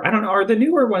 Or I don't know. Are the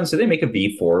newer ones? Do they make a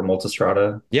V4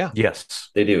 Multistrada? Yeah. Yes,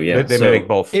 they do. Yeah, they make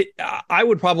both. I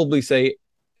would probably say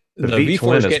the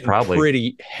V4 is getting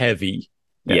pretty heavy.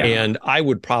 Yeah. And I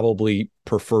would probably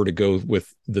prefer to go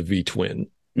with the V twin.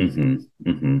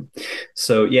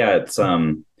 So yeah, it's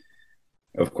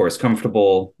of course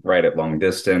comfortable right at long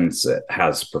distance. It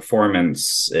has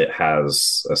performance. It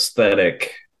has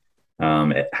aesthetic.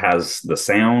 It has the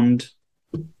sound.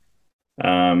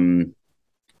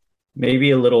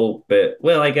 Maybe a little bit.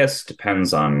 Well, I guess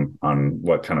depends on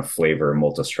what kind of flavor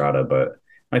Multistrada, but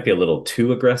might be a little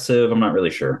too aggressive. I'm not really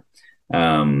sure.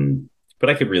 But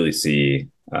I could really see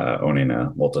owning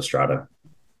a Multistrada.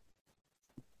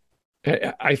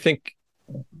 I think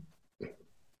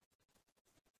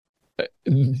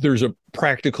there's a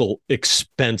practical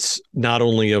expense, not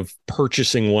only of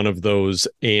purchasing one of those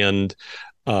and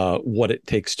what it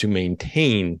takes to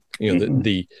maintain,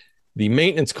 the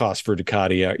maintenance cost for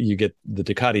Ducati. You get the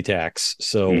Ducati tax.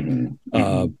 So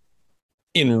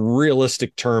in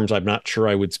realistic terms, I'm not sure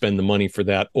I would spend the money for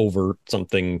that over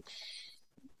something,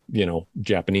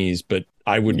 Japanese, but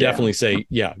I would definitely say,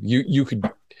 you could,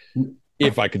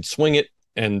 if I could swing it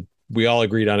and we all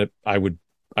agreed on it, I would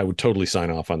totally sign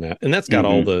off on that. And that's got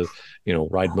all the,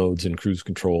 ride modes and cruise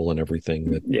control and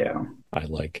everything that I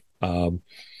like.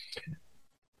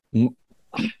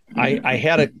 I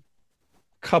had a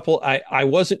couple, I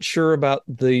wasn't sure about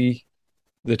the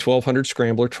 1200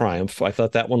 Scrambler Triumph. I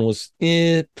thought that one was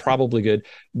probably good.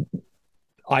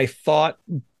 I thought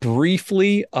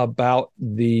briefly about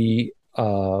the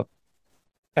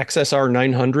XSR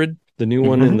 900, the new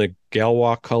one in the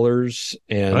Galois colors,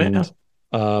 and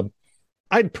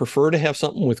I'd prefer to have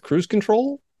something with cruise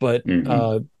control, but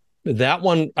that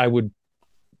one I would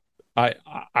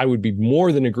be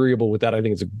more than agreeable with that. I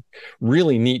think it's a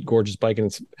really neat, gorgeous bike, and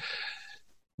it's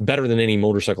better than any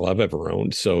motorcycle I've ever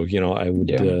owned. So, I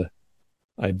would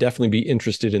I'd definitely be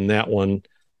interested in that one.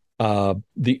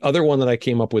 The other one that I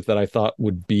came up with that I thought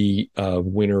would be a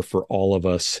winner for all of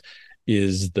us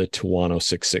is the Tuono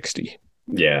 660.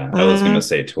 Yeah, I was going to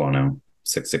say Tuono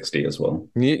 660 as well.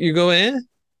 You go in?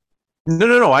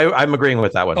 No. I'm agreeing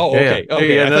with that one. Oh, okay. Yeah.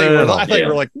 Okay. I thought you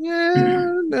were like,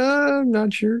 no, I'm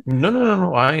not sure.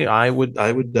 No. I would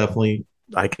definitely.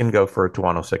 I can go for a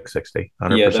Tuono 660.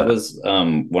 100%. Yeah, that was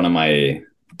one of my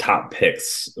top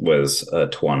picks was a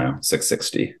Tuono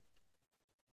 660.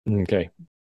 Okay.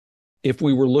 If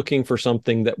we were looking for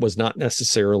something that was not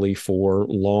necessarily for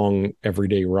long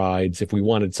everyday rides, if we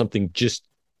wanted something just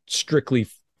strictly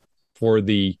for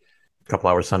the Couple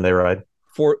hour Sunday ride.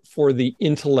 for the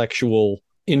intellectual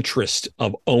interest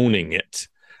of owning it,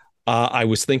 I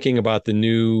was thinking about the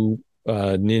new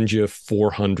Ninja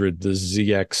 400, the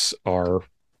ZXR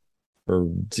or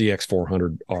ZX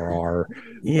 400 RR.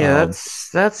 Yeah,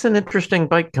 that's an interesting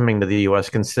bike coming to the US,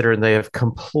 considering they have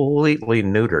completely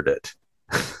neutered it.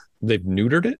 They've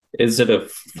neutered it. Is it a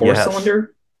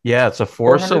four-cylinder? Yeah, it's a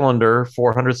 4-cylinder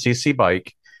 400cc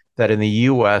bike that in the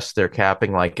US they're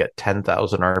capping like at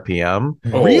 10,000 RPM.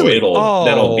 Oh, Really?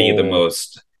 That'll be the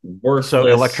most worthless. So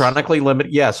electronically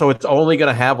limited. Yeah, so it's only going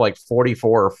to have like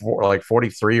 44 or like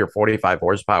 43 or 45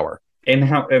 horsepower. And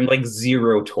like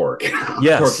zero torque.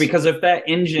 Yes. Torque, because if that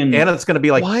engine And it's going to be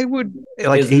like Why would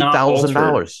like is not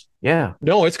 $8,000. Yeah.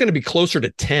 no? It's going to be closer to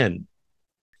 10.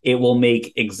 it will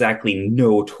make exactly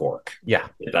no torque Yeah.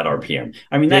 at that RPM.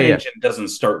 I mean, that Yeah. engine doesn't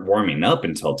start warming up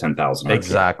until 10,000 RPM.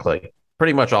 Exactly.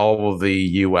 Pretty much all of the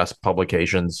US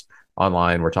publications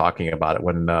online were talking about it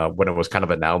when it was kind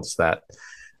of announced that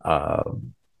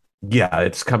yeah,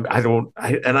 it's come.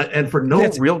 And for no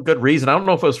real good reason. I don't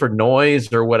know if it was for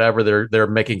noise or whatever. They're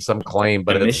making some claim,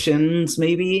 but emissions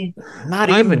maybe not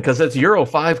even because it's Euro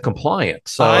 5 compliant.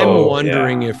 So I'm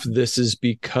wondering yeah. if this is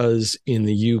because in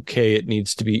the UK it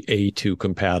needs to be A2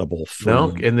 compatible. no,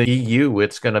 in the EU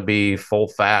it's going to be full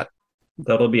fat.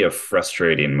 that'll be a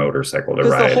frustrating motorcycle to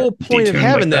Because ride. the whole point of detuned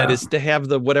having like that is to have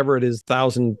the whatever it is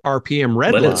 1,000 RPM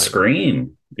red let line. it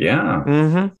scream. Yeah.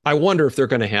 Mm-hmm. I wonder if they're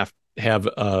going to have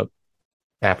a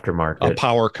Aftermarket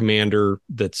power commander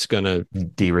that's going to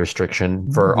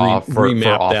de-restriction for remap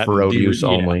that off-road and use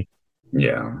only.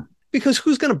 Yeah. because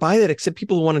who's going to buy that except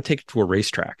people who want to take it to a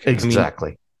racetrack? I mean,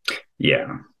 Exactly.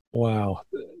 Yeah. wow,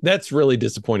 that's really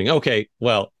disappointing. Okay,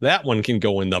 well, that one can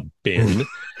go in the bin.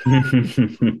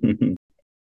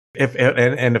 If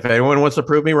anyone wants to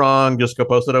prove me wrong, just go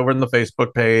post it over in the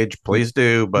Facebook page. Please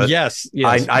do. But yes.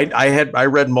 I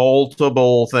read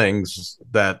multiple things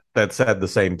that said the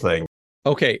same thing.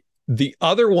 Okay, the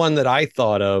other one that I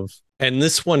thought of, and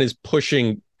this one is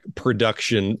pushing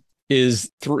production, is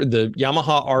the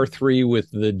Yamaha R3 with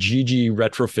the GG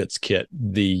retrofits kit,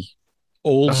 the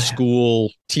old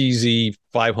school TZ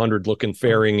 500 looking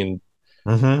fairing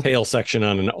and tail section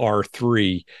on an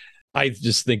R3. I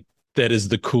just think that is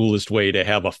the coolest way to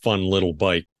have a fun little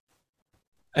bike.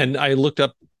 And I looked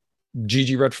up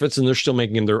GG retrofits, and they're still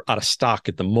making them. They're out of stock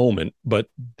at the moment, but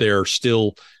they're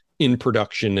still in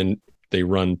production, and they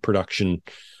run production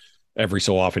every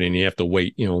so often, and you have to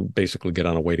wait, basically get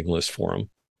on a waiting list for them.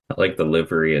 I like the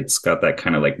livery. It's got that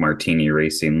kind of like Martini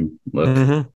racing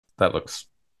look. That looks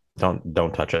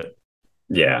don't touch it.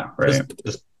 Yeah, right.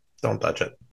 Just don't touch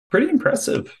it. Pretty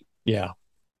impressive. Yeah.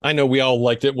 I know we all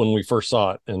liked it when we first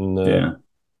saw it. And yeah.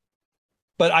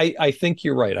 But I think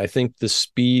you're right. I think the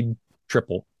Speed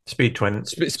Twin. Speed Twin.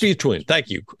 Thank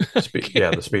you.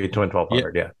 The Speed Twin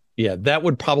 1200. Yeah. Yeah, that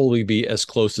would probably be as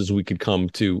close as we could come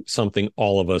to something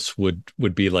all of us would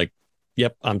be like,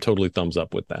 yep, I'm totally thumbs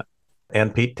up with that.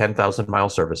 And Pete, 10,000 mile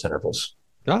service intervals.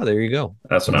 Ah, there you go.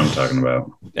 That's what I'm talking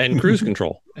about. And cruise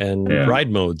control and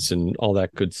ride modes and all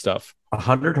that good stuff.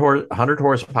 100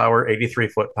 horsepower, 83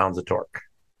 foot-pounds of torque.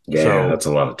 Yeah, So- that's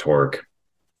a lot of torque.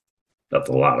 That's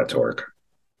a lot of torque.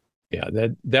 Yeah,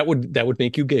 that would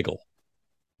make you giggle.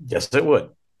 Yes, it would.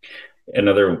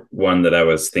 Another one that I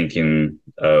was thinking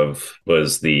of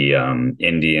was the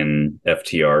Indian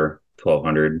FTR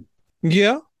 1200.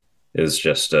 Yeah. Is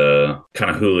just a kind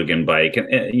of hooligan bike, and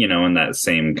in that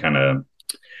same kind of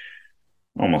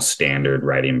almost standard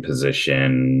riding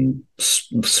position,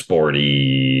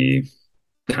 sporty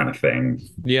kind of thing.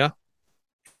 Yeah.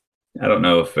 I don't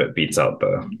know if it beats out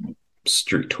the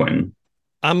Street Twin.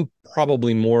 I'm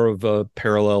probably more of a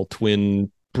parallel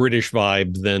twin British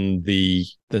vibe than the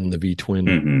V Twin.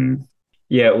 Mm-hmm.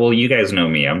 Yeah, well, you guys know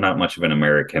me. I'm not much of an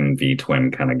American V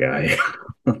Twin kind of guy.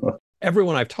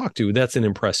 Everyone I've talked to, that's an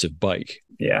impressive bike.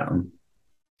 Yeah.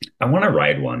 I want to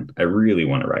ride one. I really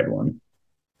want to ride one.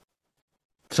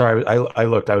 Sorry, I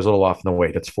looked. I was a little off in the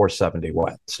weight. It's 470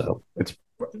 wet, so it's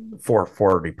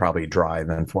 440 probably dry, and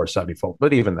then 470 full.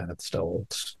 But even then, it's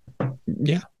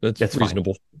that's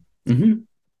reasonable. Mm-hmm.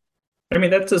 I mean,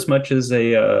 that's as much as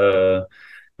a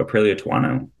Aprilia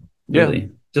Tuono. Really, Yeah,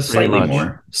 just slightly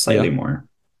more. Slightly more.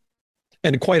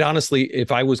 And quite honestly,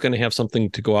 if I was going to have something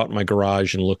to go out in my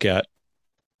garage and look at,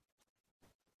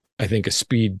 I think a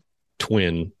Speed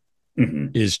Twin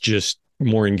is just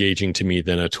more engaging to me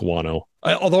than a Tuono.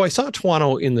 Although I saw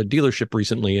Tuono in the dealership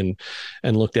recently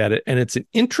and looked at it, and it's an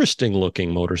interesting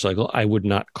looking motorcycle. I would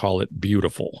not call it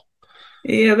beautiful.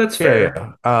 Yeah, that's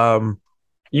fair. Yeah.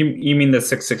 You mean the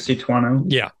 660 Tuono?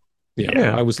 Yeah.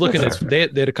 I was looking at they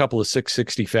had a couple of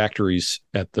 660 factories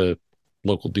at the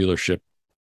local dealership.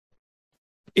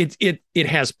 It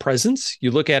has presence.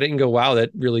 You look at it and go, wow, that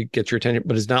really gets your attention.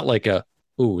 But it's not like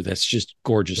that's just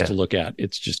gorgeous to look at.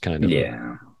 It's just kind of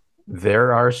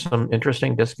There are some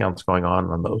interesting discounts going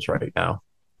on those right now.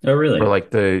 Oh, really? For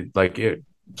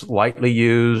it's lightly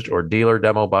used or dealer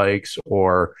demo bikes,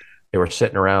 or they were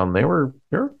sitting around.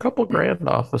 They're a couple grand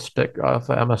off off the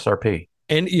MSRP.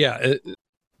 And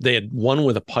they had one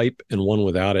with a pipe and one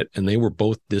without it, and they were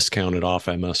both discounted off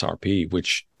MSRP,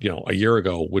 which a year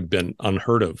ago would have been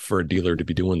unheard of for a dealer to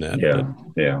be doing that.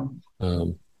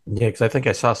 Because I think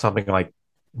I saw something like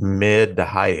mid to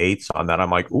high eights on that. I'm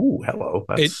like, ooh, hello.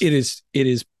 It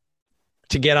is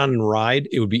to get on and ride.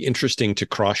 It would be interesting to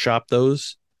cross shop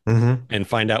those and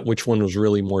find out which one was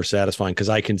really more satisfying, because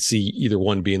I can see either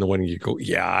one being the one you go,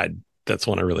 that's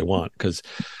one I really want. Because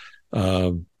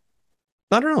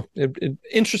I don't know.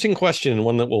 Interesting question, and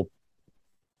one that will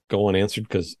go unanswered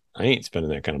because I ain't spending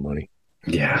that kind of money.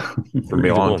 Yeah. It'll be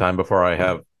a long time before I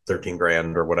have 13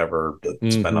 grand or whatever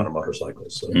to spend on a motorcycle.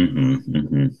 So.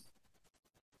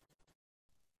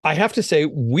 I have to say,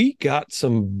 we got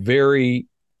some very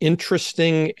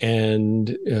interesting and,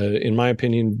 in my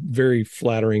opinion, very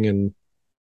flattering and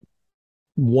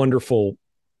wonderful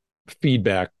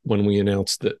feedback when we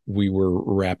announced that we were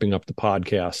wrapping up the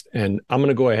podcast. And I'm going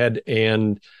to go ahead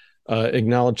and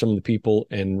acknowledge some of the people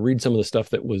and read some of the stuff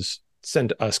that was sent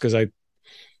to us, because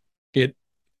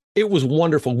it was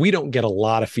wonderful. We don't get a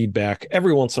lot of feedback.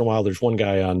 Every once in a while, there's one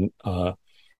guy on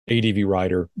ADV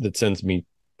Rider that sends me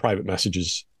private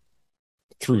messages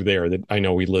through there that I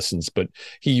know he listens, but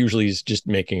he usually is just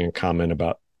making a comment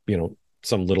about,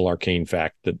 some little arcane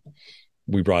fact that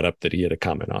we brought up that he had a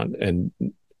comment on. And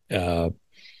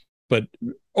but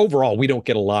overall, we don't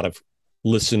get a lot of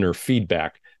listener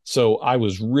feedback. So I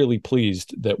was really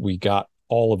pleased that we got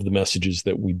all of the messages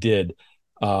that we did.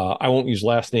 I won't use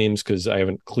last names because I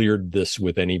haven't cleared this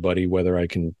with anybody, whether I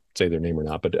can say their name or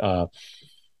not. But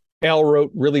Al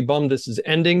wrote, really bummed this is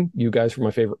ending. You guys were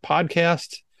my favorite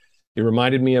podcast. It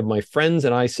reminded me of my friends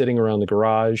and I sitting around the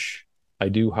garage. I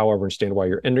do, however, understand why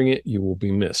you're ending it. You will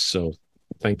be missed. So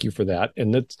thank you for that.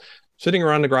 And that's sitting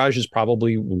around the garage is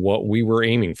probably what we were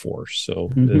aiming for. So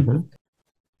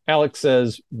Alex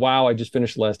says, wow, I just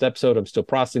finished the last episode. I'm still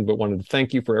processing, but wanted to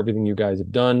thank you for everything you guys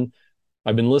have done.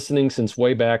 I've been listening since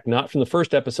way back, not from the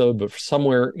first episode, but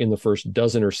somewhere in the first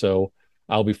dozen or so.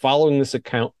 I'll be following this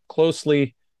account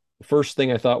closely. The first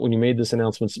thing I thought when you made this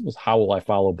announcement was, how will I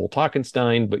follow Bolt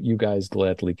Hockenstein? But you guys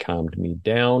gladly calmed me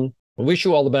down. I wish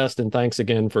you all the best, and thanks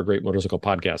again for a great motorcycle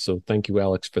podcast. So thank you,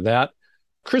 Alex, for that.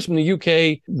 Chris from the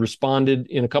UK responded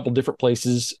in a couple different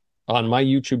places on my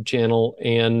YouTube channel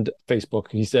and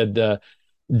Facebook. He said,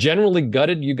 generally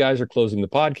gutted you guys are closing the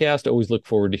podcast. Always look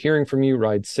forward to hearing from you.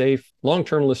 Ride safe.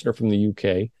 Long-term listener from the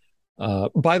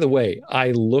UK. By the way,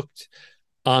 I looked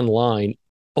online.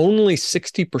 Only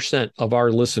 60% of our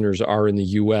listeners are in the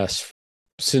US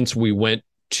since we went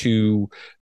to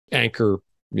Anchor,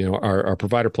 our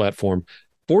provider platform.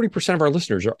 40% of our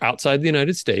listeners are outside the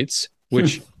United States,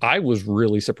 which I was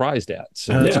really surprised at.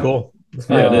 So that's cool.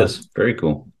 Yeah, it is. Very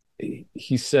cool.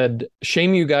 He said,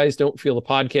 shame you guys don't feel the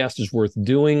podcast is worth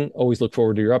doing. Always look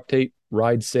forward to your update.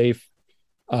 Ride safe.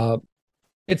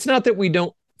 It's not that we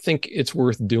don't think it's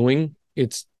worth doing.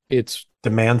 It's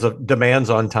demands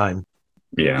on time.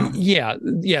 Yeah.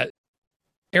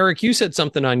 Eric, you said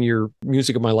something on your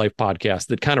Music of My Life podcast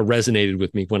that kind of resonated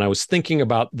with me when I was thinking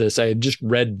about this. I had just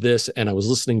read this and I was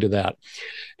listening to that.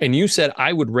 And you said,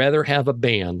 I would rather have a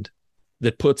band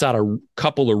that puts out a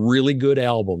couple of really good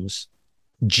albums,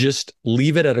 just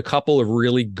leave it at a couple of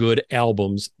really good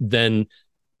albums, than,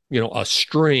 a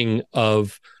string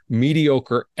of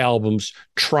mediocre albums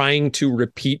trying to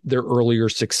repeat their earlier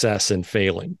success and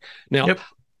failing. Now,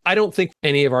 I don't think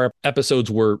any of our episodes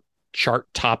were chart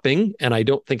topping, and I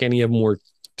don't think any of them were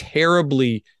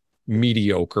terribly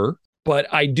mediocre,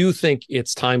 but I do think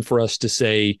it's time for us to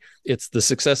say it's the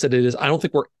success that it is. I don't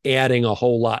think we're adding a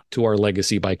whole lot to our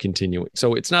legacy by continuing.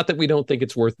 So it's not that we don't think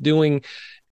it's worth doing.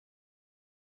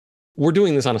 We're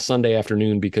doing this on a Sunday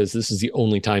afternoon because this is the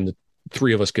only time that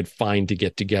three of us could find to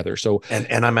get together. So,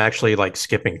 and I'm actually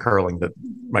skipping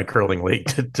my curling league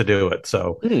to do it.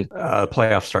 So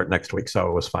playoffs start next week. So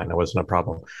it was fine. It wasn't a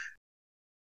problem.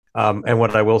 And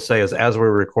what I will say is, as we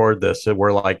record this,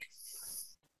 we're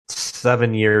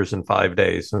 7 years and 5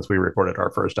 days since we recorded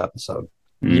our first episode.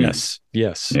 Yes.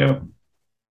 Yeah.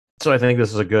 So I think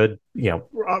this is a good,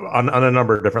 on a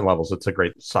number of different levels, it's a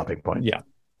great stopping point. Yeah.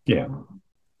 Yeah.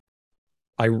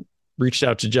 I reached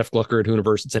out to Jeff Glucker at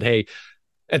Hooniverse and said, hey,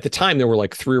 at the time there were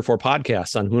like 3 or 4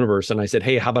 podcasts on Hooniverse. And I said,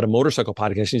 hey, how about a motorcycle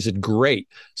podcast? And he said, great.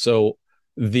 So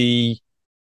the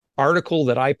article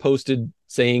that I posted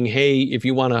saying, hey, if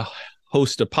you want to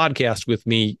host a podcast with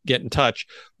me, get in touch,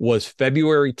 was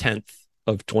February 10th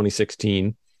of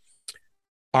 2016.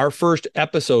 Our first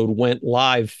episode went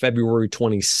live February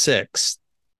 26th.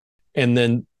 And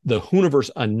then the Hooniverse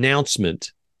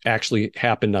announcement actually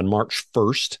happened on March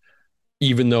 1st,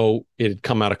 even though it had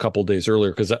come out a couple of days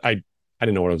earlier, because I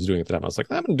didn't know what I was doing at the time. I was like,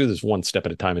 I'm going to do this one step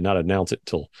at a time and not announce it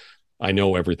till I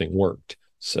know everything worked.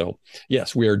 So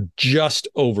yes, we are just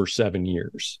over 7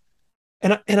 years.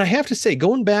 And I have to say,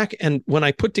 going back and when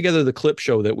I put together the clip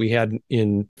show that we had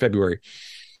in February,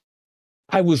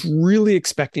 I was really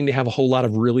expecting to have a whole lot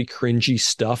of really cringy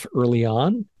stuff early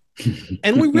on.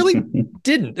 And we really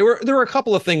didn't. There were a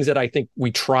couple of things that I think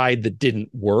we tried that didn't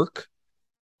work.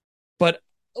 But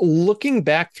looking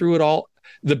back through it all,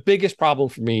 the biggest problem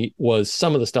for me was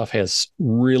some of the stuff has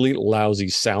really lousy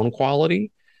sound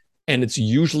quality. And it's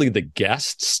usually the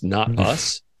guests, not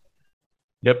us.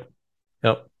 Yep.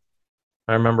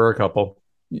 I remember a couple.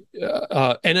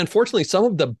 And unfortunately, some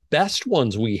of the best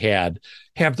ones we had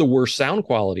have the worst sound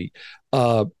quality.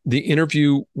 The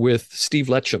interview with Steve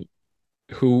Letcham,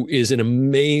 who is an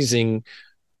amazing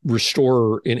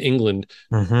restorer in England,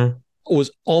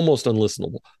 was almost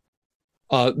unlistenable.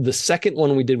 The second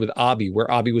one we did with Abby, where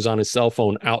Abby was on his cell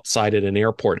phone outside at an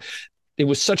airport, it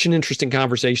was such an interesting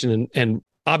conversation, and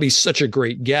Abby's such a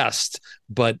great guest,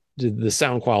 but the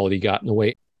sound quality got in the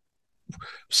way.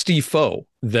 Steve Foe,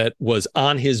 that was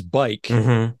on his bike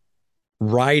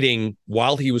riding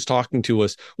while he was talking to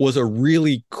us, was a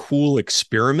really cool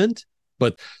experiment,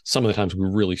 but some of the times we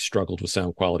really struggled with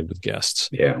sound quality with guests.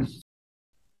 Yeah.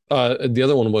 The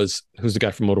other one was, who's the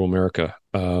guy from Moto America?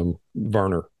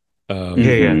 Varner.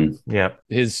 Yeah.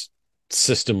 His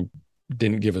system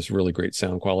didn't give us really great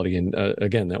sound quality. And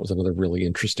again, that was another really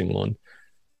interesting one.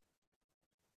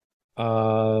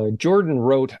 Jordan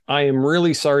wrote, I am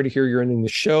really sorry to hear you're ending the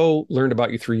show. Learned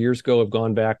about you 3 years ago. I've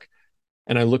gone back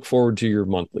and I look forward to your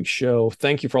monthly show.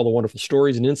 Thank you for all the wonderful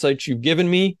stories and insights you've given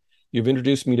me. You've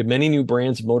introduced me to many new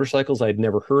brands of motorcycles I had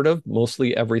never heard of.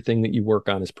 Mostly everything that you work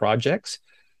on is projects.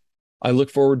 I look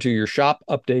forward to your shop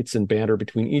updates and banter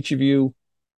between each of you.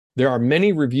 There are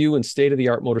many review and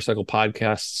state-of-the-art motorcycle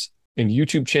podcasts and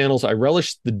YouTube channels. I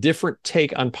relish the different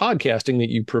take on podcasting that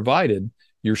you provided.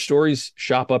 Your stories,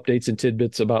 shop updates, and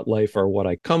tidbits about life are what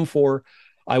I come for.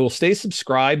 I will stay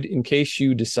subscribed in case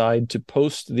you decide to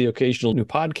post the occasional new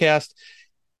podcast.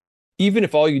 Even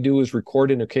if all you do is record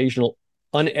an occasional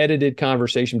unedited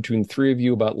conversation between the 3 of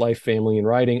you about life, family, and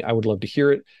riding, I would love to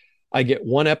hear it. I get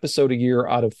 1 episode a year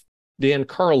out of Dan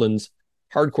Carlin's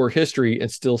Hardcore History and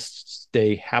still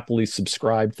stay happily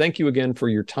subscribed. Thank you again for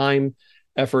your time,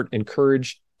 effort, and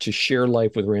courage to share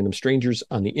life with random strangers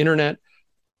on the internet.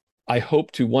 I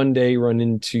hope to one day run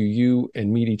into you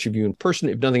and meet each of you in person.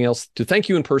 If nothing else, to thank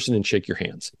you in person and shake your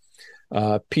hands.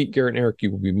 Pete, Garrett, and Eric,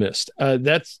 you will be missed.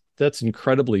 That's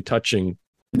incredibly touching.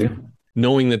 Yeah.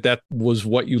 Knowing that was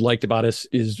what you liked about us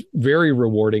is very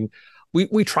rewarding.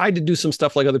 We tried to do some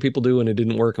stuff like other people do, and it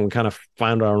didn't work, and we kind of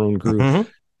found our own groove.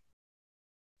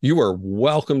 You are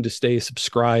welcome to stay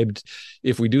subscribed.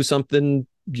 If we do something,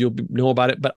 you'll know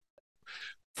about it. But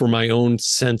for my own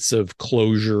sense of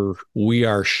closure, we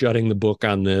are shutting the book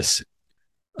on this.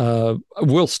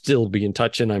 We'll still be in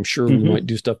touch, and I'm sure we might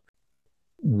do stuff.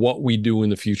 What we do in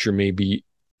the future may be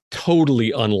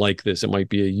totally unlike this. It might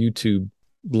be a YouTube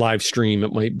live stream.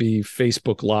 It might be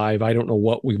Facebook Live. I don't know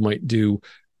what we might do.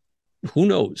 Who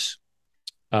knows?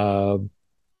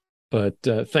 But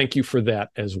thank you for that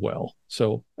as well.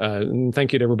 So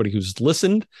thank you to everybody who's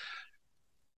listened.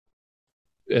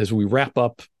 As we wrap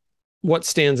up, what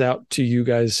stands out to you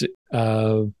guys?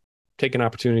 Take an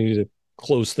opportunity to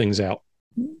close things out.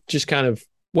 Just kind of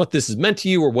what this has meant to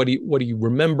you, or what do you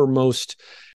remember most?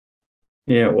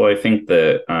 Yeah, well, I think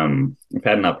that I've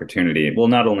had an opportunity, well,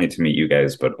 not only to meet you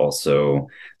guys, but also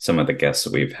some of the guests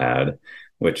that we've had,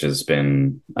 which has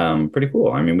been pretty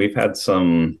cool. I mean, we've had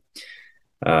some,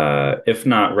 if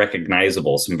not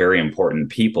recognizable, some very important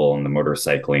people in the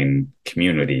motorcycling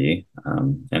community,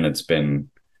 and it's been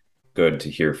good to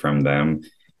hear from them.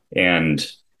 And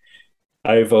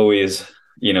I've always,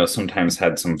 sometimes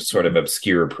had some sort of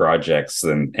obscure projects,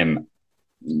 and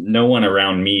no one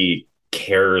around me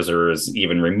cares or is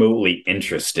even remotely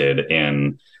interested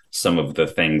in some of the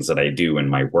things that I do in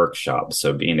my workshop.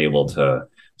 So being able to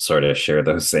sort of share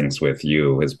those things with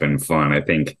you has been fun. I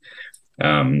think,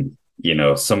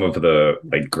 some of the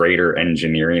like greater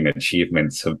engineering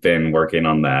achievements have been working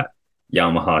on that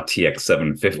Yamaha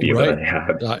TX750 Right. that I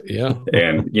had. Yeah.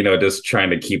 And, just trying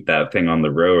to keep that thing on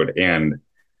the road. And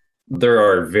there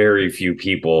are very few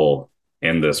people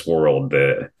in this world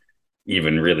that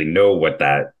even really know what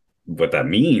that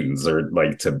means, or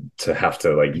like to have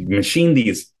to like machine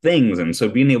these things. And so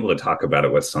being able to talk about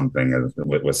it with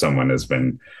someone has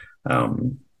been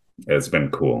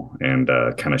cool, and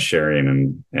kind of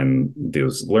sharing and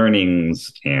those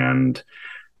learnings, and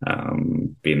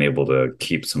being able to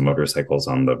keep some motorcycles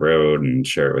on the road and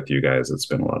share it with you guys. It's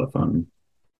been a lot of fun.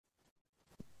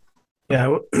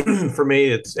 Yeah, for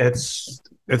me, it's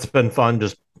been fun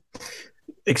just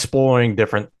exploring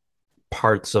different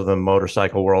parts of the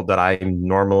motorcycle world that I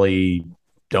normally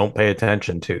don't pay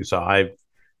attention to. So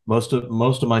most of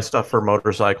my stuff for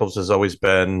motorcycles has always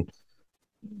been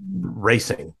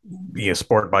racing,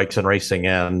 sport bikes and racing,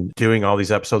 and doing all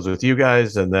these episodes with you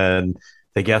guys. And then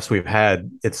the guests we've had,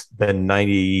 it's been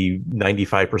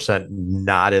 95%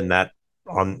 not in that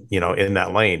in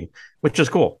that lane, which is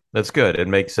cool. That's good. It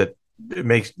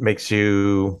makes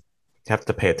you have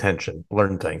to pay attention,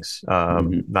 learn things,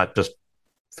 not just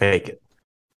fake it.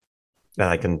 And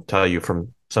I can tell you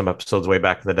from some episodes way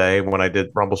back in the day when I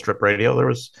did Rumble Strip Radio, there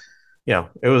was,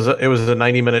 it was a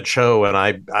 90-minute show, and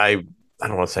I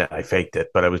don't want to say I faked it,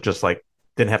 but I was just like,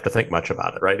 didn't have to think much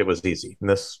about it, right? It was easy. And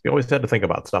this, you always had to think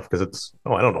about stuff because it's,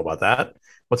 I don't know about that.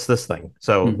 What's this thing?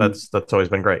 So that's always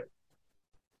been great.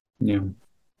 Yeah.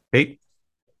 Pete?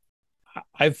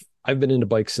 I've been into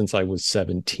bikes since I was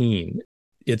 17.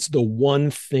 It's the one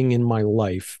thing in my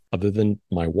life, other than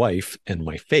my wife and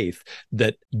my faith,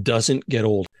 that doesn't get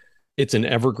old. It's an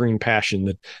evergreen passion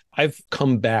that I've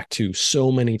come back to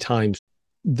so many times.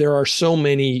 There are so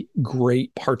many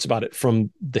great parts about it,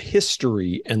 from the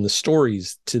history and the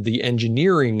stories to the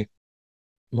engineering.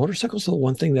 Motorcycles are the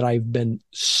one thing that I've been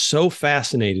so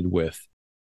fascinated with.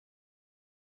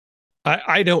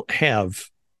 I don't have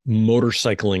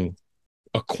motorcycling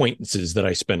acquaintances that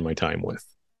I spend my time with.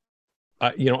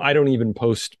 I don't even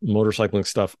post motorcycling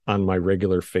stuff on my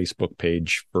regular Facebook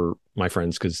page for my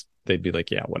friends because they'd be like,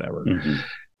 yeah, whatever.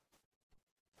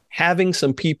 Having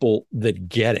some people that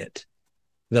get it,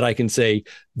 that I can say,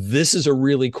 this is a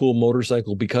really cool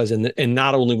motorcycle because, and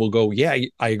not only will go, yeah,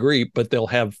 I agree, but they'll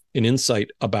have an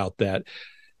insight about that.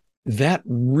 That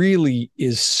really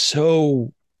is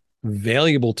so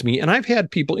valuable to me. And I've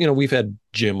had people, we've had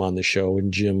Jim on the show,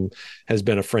 and Jim has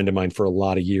been a friend of mine for a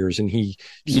lot of years, and he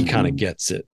kind of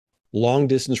gets it. Long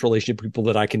distance relationship people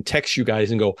that I can text you guys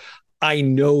and go, I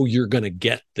know you're going to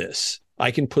get this.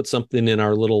 I can put something in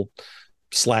our little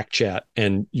Slack chat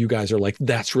and you guys are like,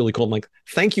 that's really cool. I'm like,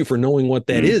 thank you for knowing what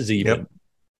that is even. Yep.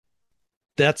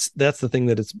 That's the thing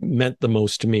that it's meant the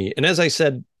most to me. And as I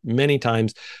said many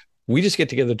times, we just get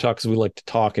together to talk because we like to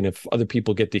talk. And if other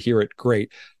people get to hear it,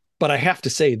 great. But I have to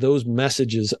say, those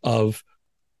messages of,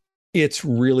 it's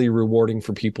really rewarding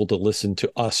for people to listen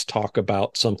to us talk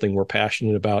about something we're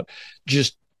passionate about,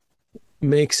 just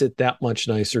makes it that much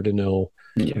nicer to know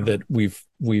that we've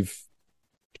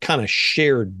kind of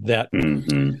shared that.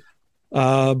 And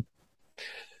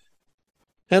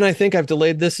I think I've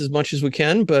delayed this as much as we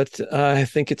can, but I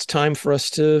think it's time for us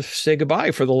to say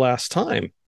goodbye for the last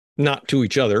time. Not to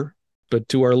each other, but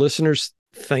to our listeners.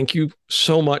 Thank you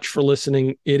so much for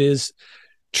listening. It is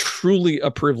truly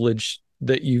a privilege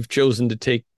that you've chosen to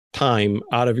take time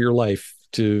out of your life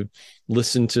to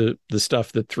listen to the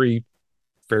stuff that three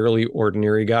fairly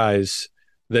ordinary guys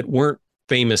that weren't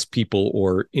famous people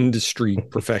or industry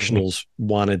professionals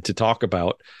wanted to talk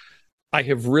about. I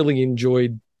have really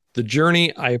enjoyed the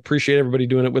journey. I appreciate everybody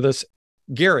doing it with us.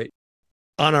 Garrett,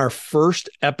 on our first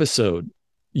episode,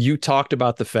 you talked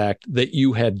about the fact that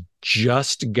you had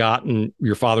just gotten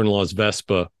your father-in-law's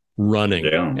Vespa running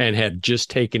and had just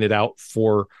taken it out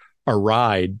for a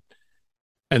ride.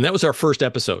 And that was our first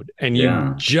episode. And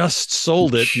you just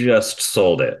sold it.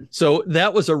 So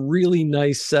that was a really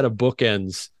nice set of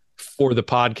bookends for the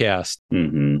podcast.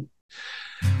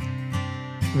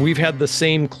 We've had the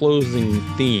same closing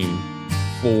theme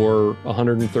for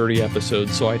 130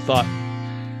 episodes. So I thought,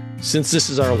 since this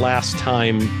is our last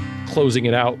time closing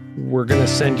it out, we're going to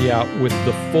send you out with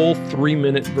the full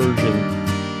 3-minute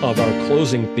version of our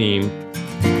closing theme,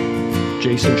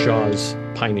 Jason Shaw's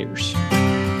Pioneers.